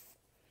have,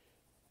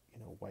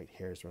 white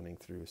hairs running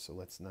through, so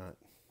let's not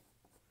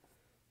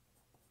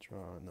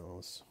draw on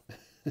those.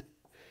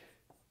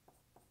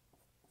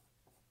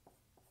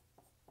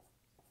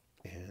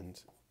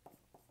 And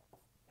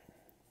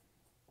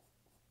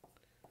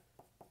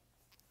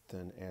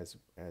then as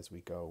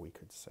we go, we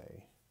could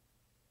say,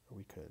 or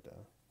we could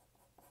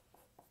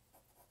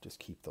just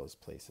keep those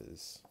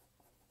places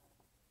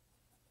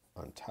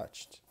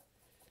untouched.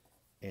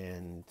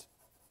 And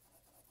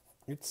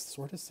it's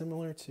sort of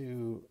similar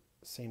to,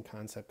 same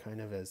concept kind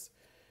of as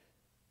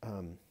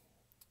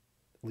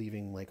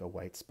leaving like a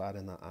white spot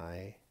in the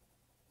eye.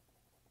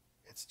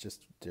 It's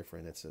just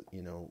different. It's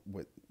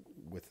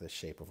with the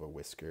shape of a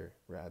whisker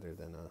rather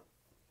than a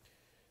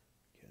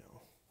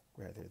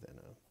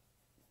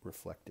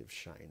reflective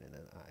shine in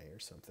an eye or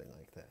something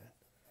like that.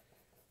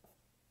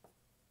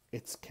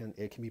 It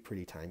can be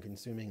pretty time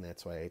consuming.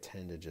 That's why I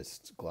tend to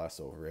just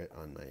gloss over it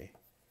on my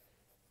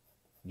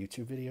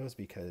YouTube videos,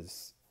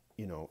 because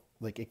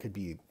like it could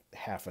be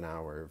half an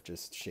hour of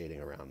just shading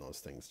around those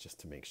things just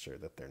to make sure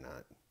that they're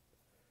not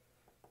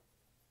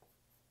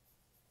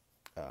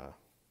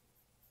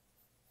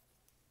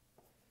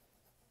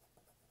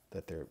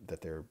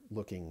that they're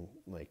looking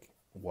like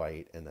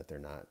white, and that they're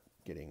not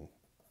getting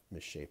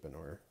misshapen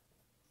or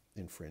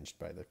infringed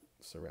by the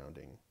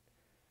surrounding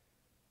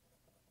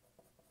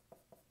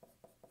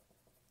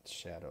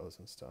shadows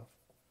and stuff.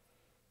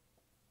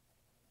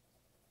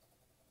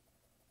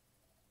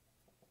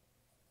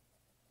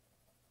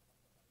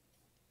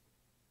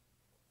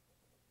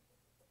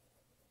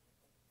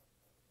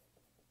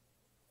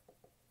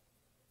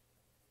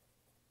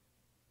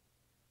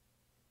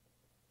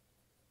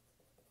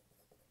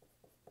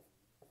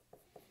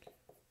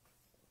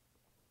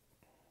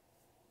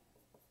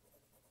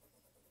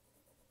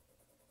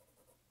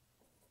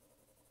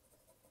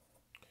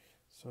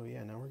 So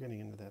yeah, now we're getting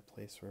into that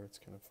place where it's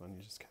kind of fun.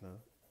 You're just kind of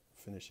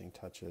finishing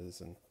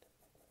touches and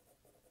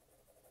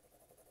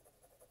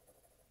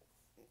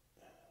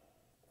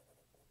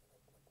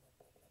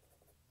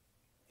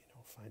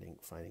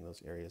finding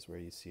those areas where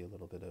you see a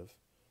little bit of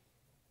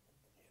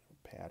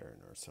pattern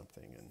or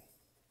something, and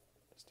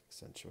just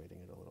accentuating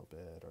it a little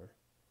bit, or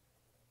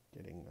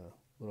getting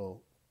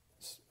little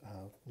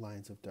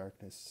lines of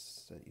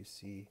darkness that you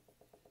see.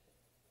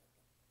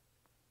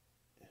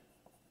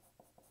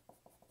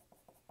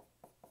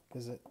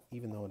 Because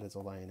even though it is a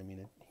lion, I mean,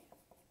 it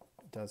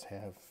does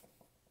have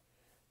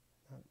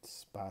not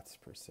spots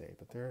per se,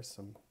 but there are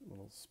some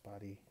little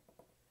spotty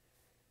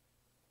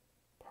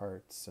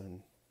parts,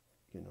 and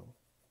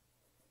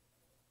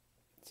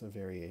some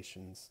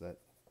variations that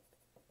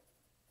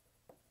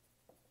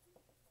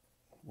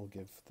will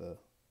give the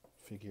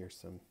figure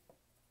some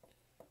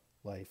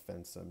life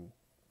and some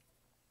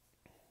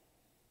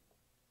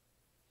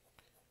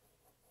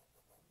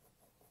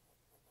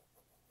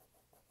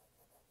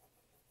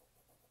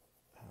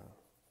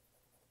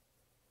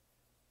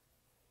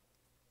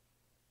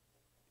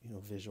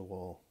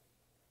visual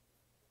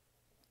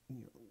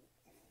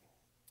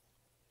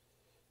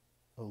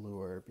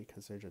allure,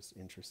 because they're just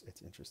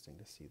it's interesting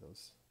to see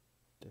those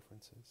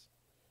differences.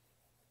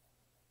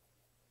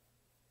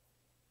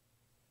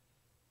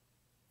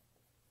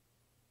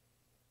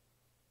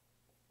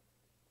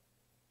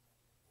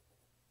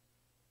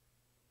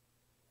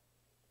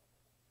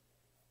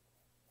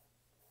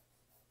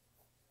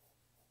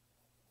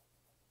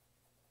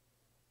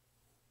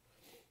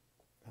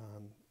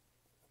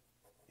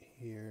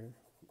 here,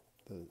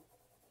 the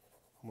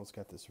almost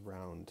got this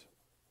round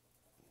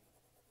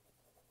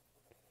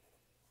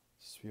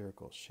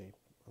spherical shape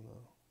on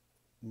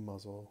the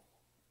muzzle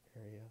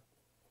area,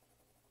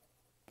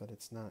 but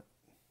it's not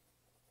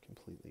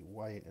completely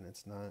white and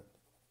it's not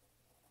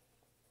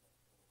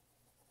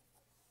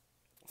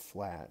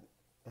flat,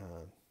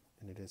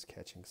 and it is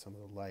catching some of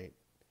the light.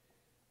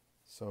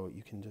 So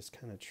you can just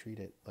kind of treat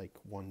it like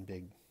one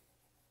big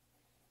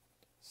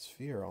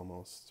sphere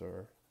almost,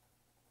 or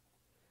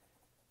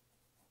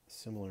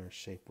similar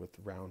shape with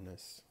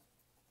roundness.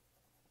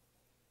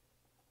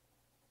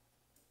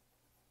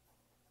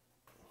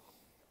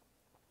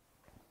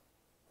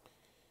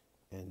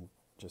 And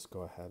just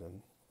go ahead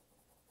and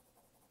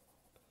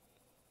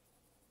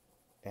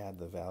add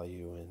the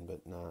value in,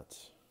 but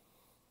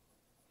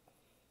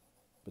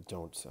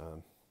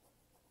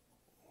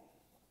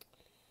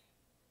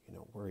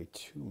don't worry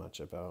too much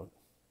about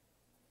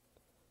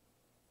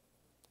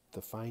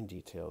the fine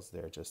details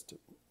there. Just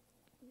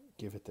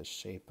give it the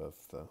shape of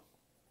the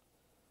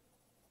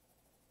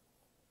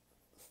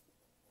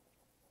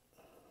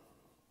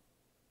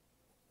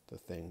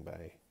thing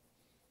by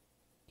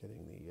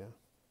getting the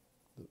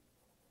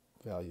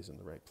values in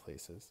the right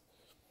places.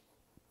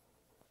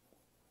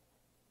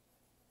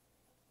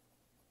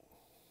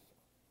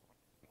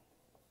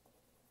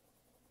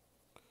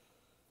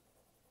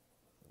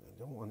 I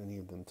don't want any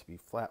of them to be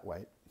flat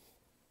white.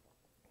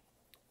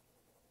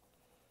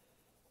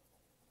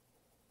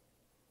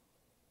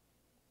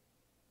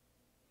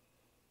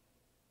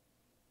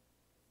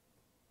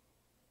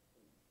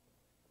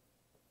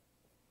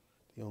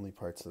 The only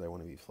parts that I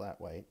want to be flat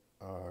white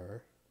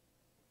or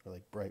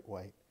like bright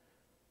white,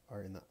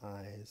 are in the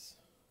eyes.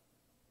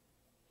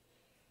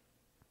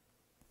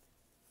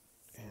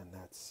 And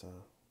that's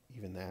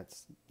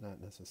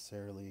not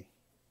necessarily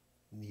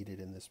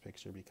needed in this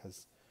picture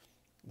because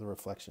the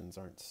reflections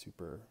aren't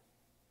super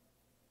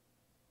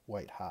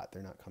white hot.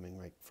 They're not coming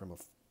right from a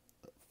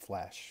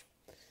flash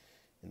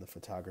in the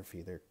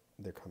photography.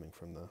 They're coming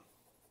from the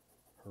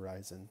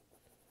horizon.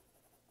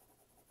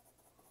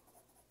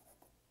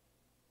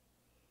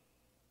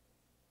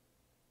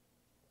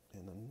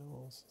 And the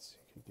nose, let's see,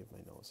 I could give my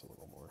nose a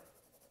little more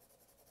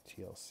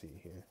TLC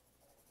here.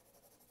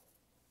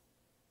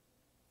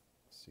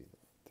 See,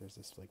 there's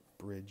this like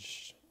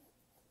bridge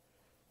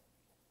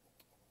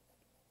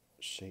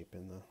shape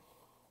in the,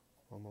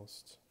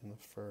 almost in the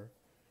fur.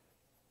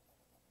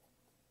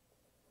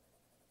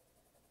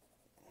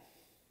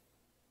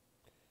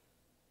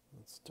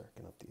 Let's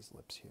darken up these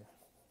lips here.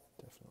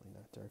 Definitely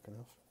not dark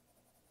enough.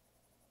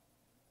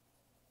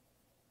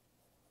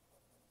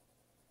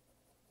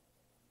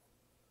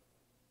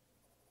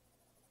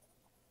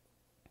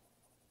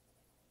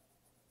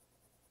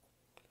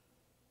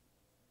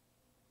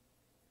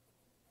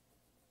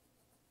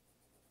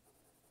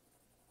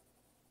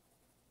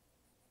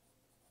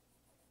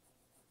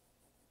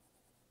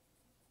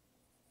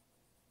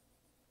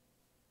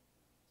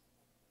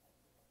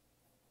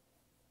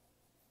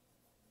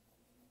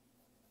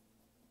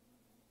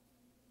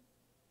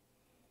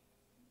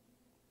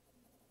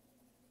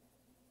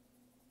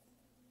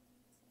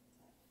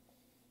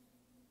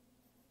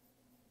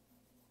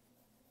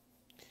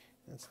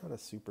 It's not a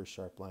super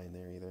sharp line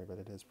there either, but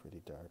it is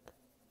pretty dark.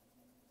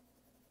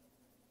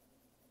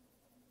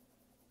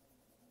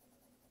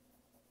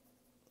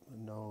 The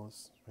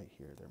nose, right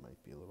here, there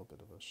might be a little bit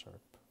of a sharp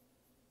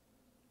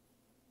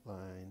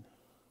line.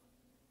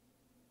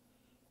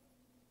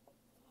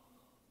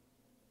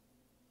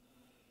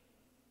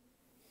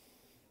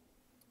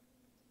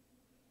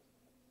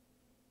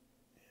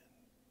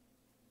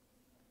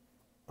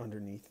 And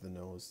underneath the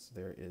nose,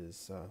 there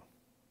is,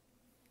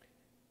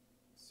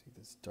 see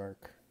this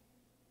dark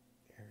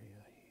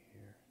area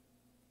here.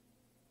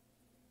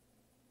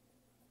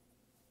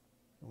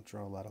 I don't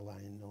draw a lot of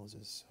line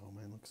noses, so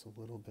mine looks a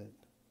little bit,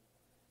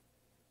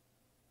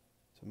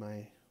 to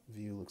my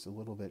view, looks a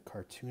little bit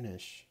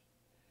cartoonish.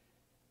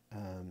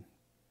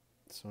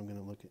 So I'm going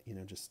to look at,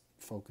 just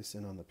focus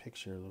in on the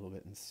picture a little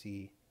bit and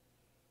see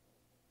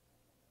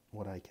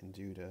what I can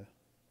do to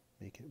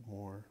make it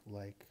more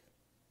like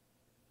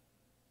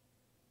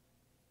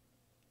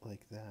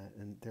that.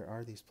 And there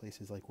are these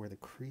places like where the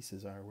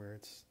creases are, where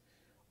it's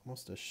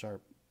almost a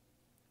sharp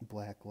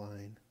black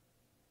line.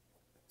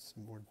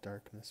 Some more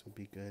darkness would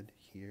be good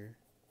here.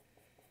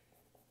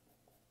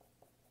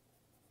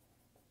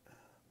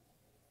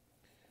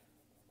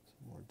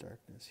 Some more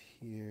darkness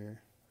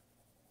here.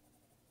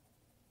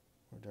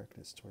 More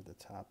darkness toward the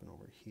top and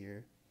over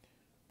here.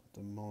 But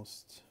the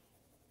most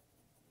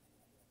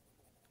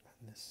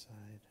on this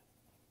side,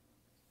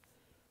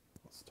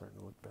 it's starting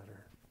to look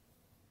better.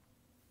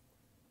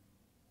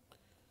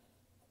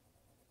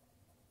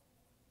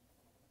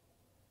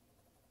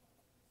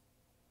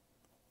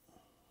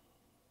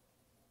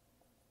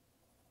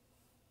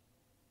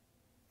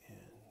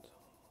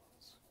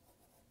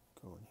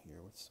 Go in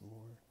here with some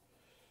more.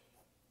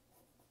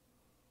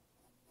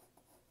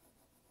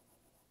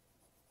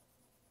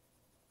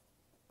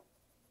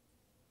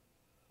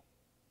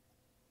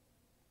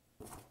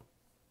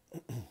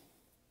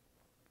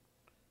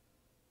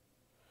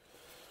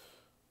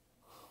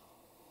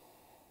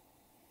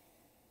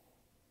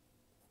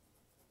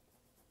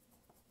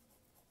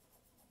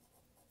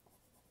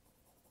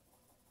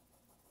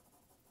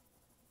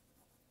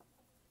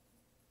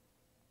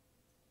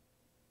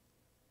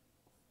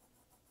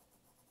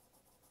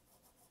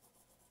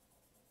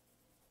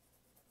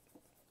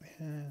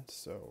 And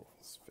so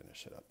let's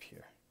finish it up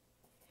here.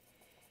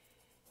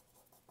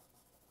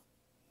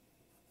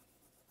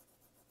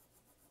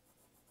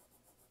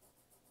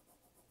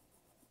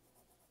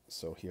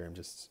 So here I'm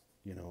just,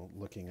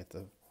 looking at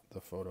the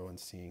photo and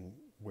seeing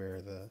where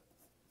the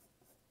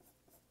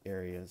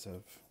areas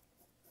of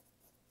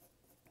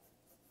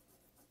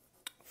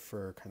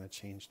fur kind of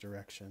change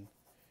direction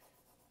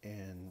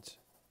and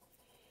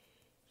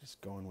just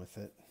going with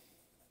it.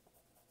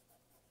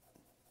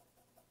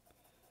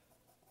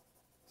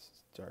 This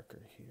is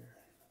darker here.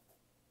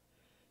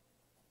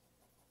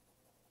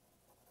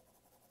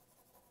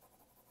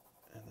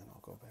 And then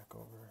I'll go back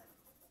over.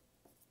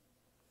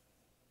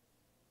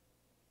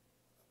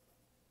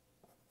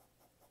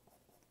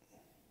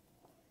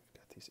 We've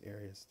got these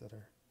areas that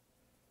are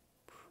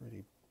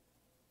pretty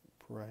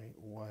bright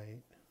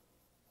white.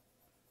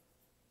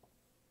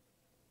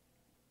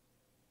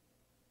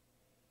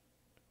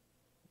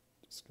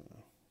 Just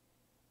gonna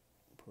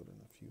put in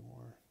a few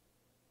more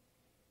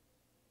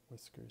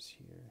whiskers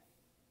here.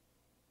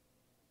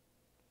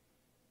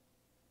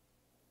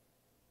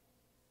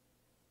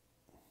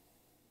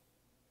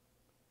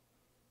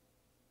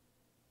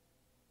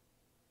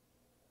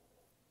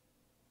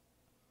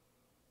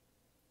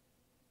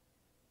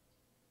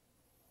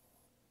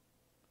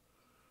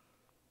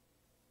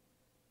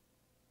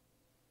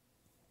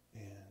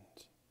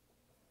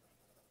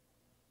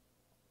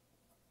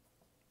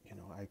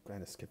 I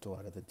kind of skipped a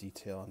lot of the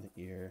detail on the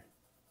ear.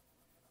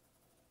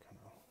 Kind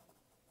of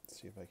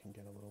see if I can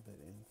get a little bit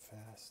in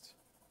fast.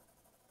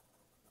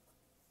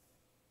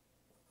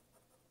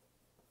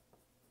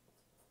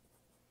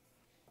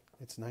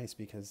 It's nice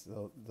because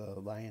the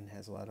lion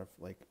has a lot of,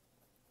 like,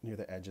 near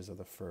the edges of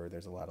the fur,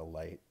 there's a lot of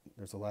light.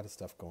 There's a lot of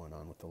stuff going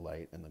on with the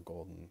light and the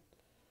golden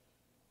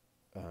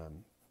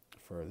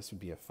fur. This would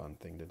be a fun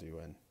thing to do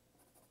in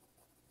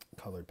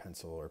colored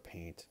pencil or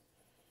paint.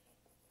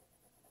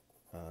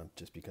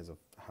 Just because of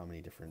how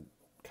many different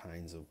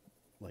kinds of,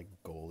 like,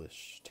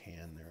 goldish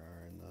tan there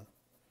are in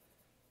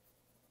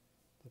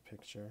the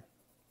picture.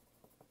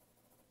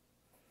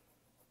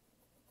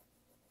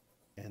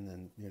 And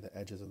then near the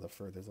edges of the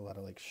fur, there's a lot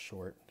of, like,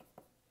 short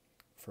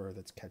fur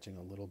that's catching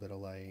a little bit of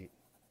light.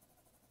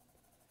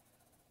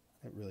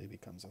 It really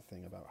becomes a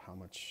thing about how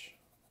much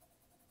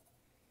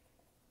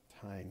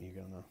time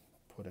you're gonna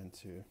put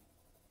into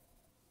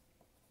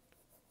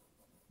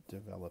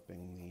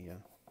developing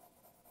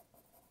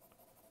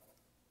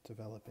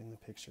the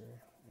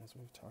picture, as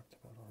we've talked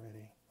about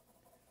already.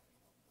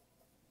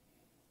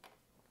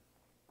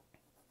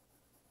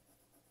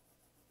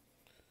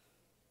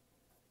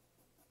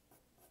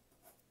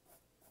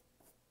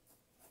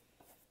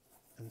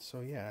 And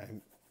so, yeah,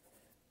 I'm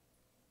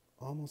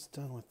almost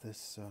done with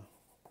this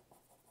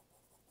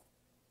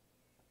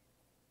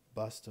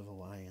bust of a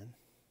lion,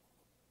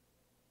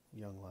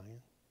 young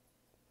lion.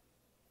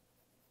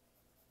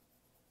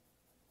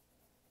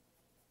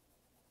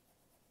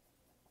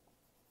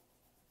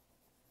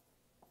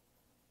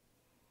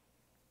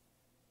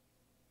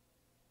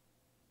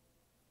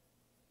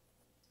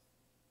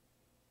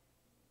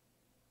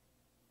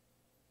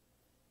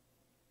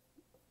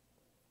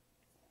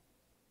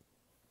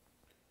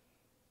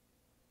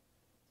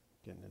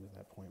 Getting into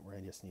that point where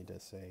I just need to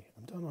say,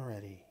 I'm done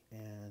already,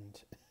 and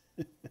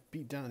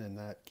be done and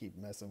not keep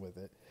messing with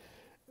it.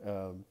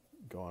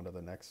 Go on to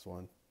the next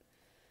one.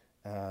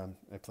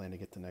 I plan to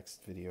get the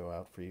next video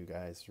out for you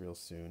guys real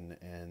soon,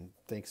 and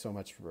thanks so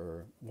much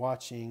for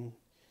watching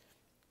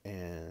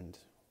and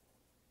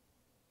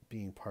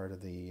being part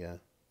of the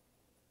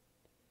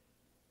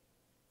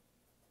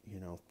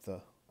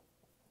the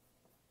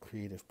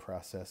creative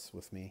process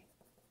with me.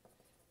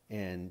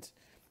 And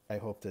I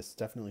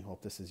definitely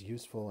hope this is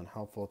useful and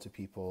helpful to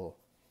people.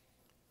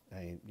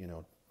 I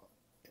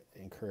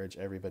encourage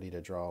everybody to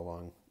draw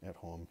along at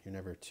home. You're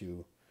never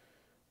too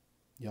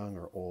young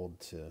or old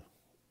to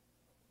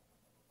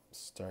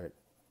start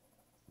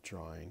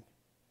drawing,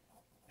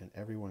 and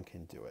everyone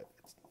can do it.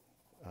 It's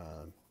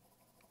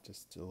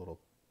just a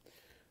little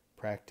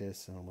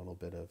practice and a little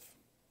bit of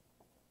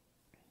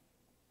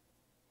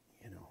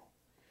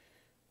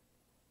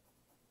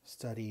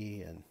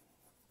study and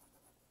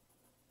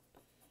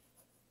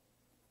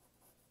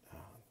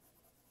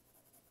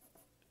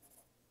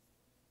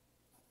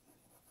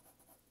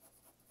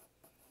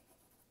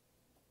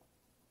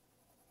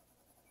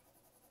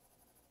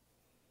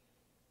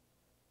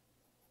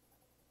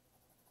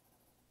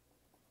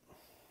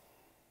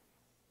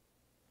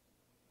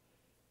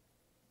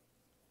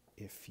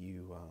if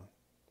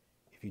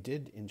you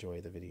did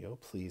enjoy the video,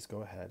 please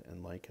go ahead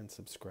and like and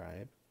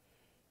subscribe,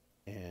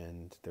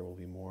 and there will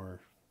be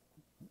more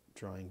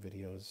drawing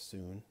videos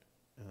soon.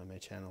 My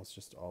channel is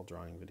just all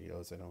drawing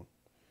videos. I don't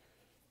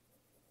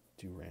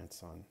do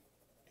rants on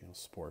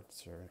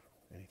sports or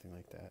anything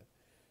like that.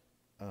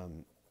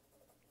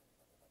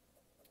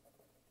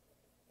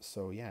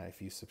 So yeah,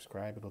 if you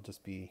subscribe, it'll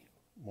just be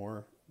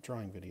more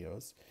drawing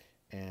videos,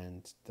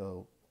 and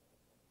they'll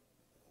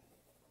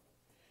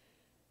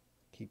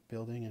keep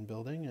building and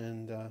building.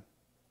 And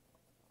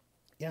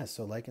yeah,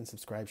 so like and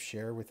subscribe,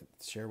 share with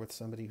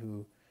somebody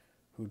who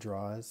who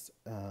draws.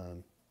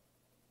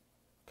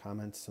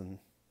 Comments and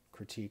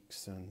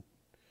critiques and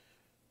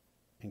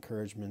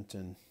encouragement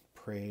and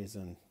praise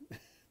and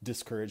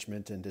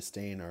discouragement and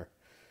disdain are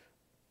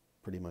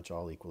pretty much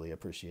all equally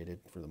appreciated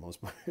for the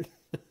most part.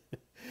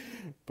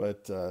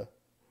 But yeah,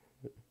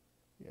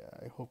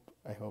 I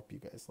hope you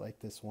guys like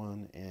this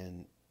one,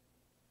 and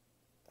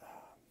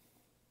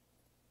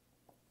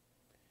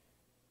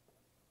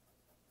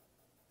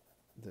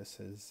this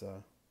is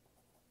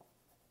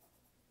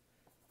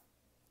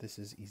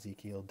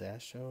Ezekiel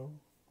Dasho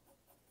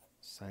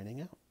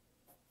signing out.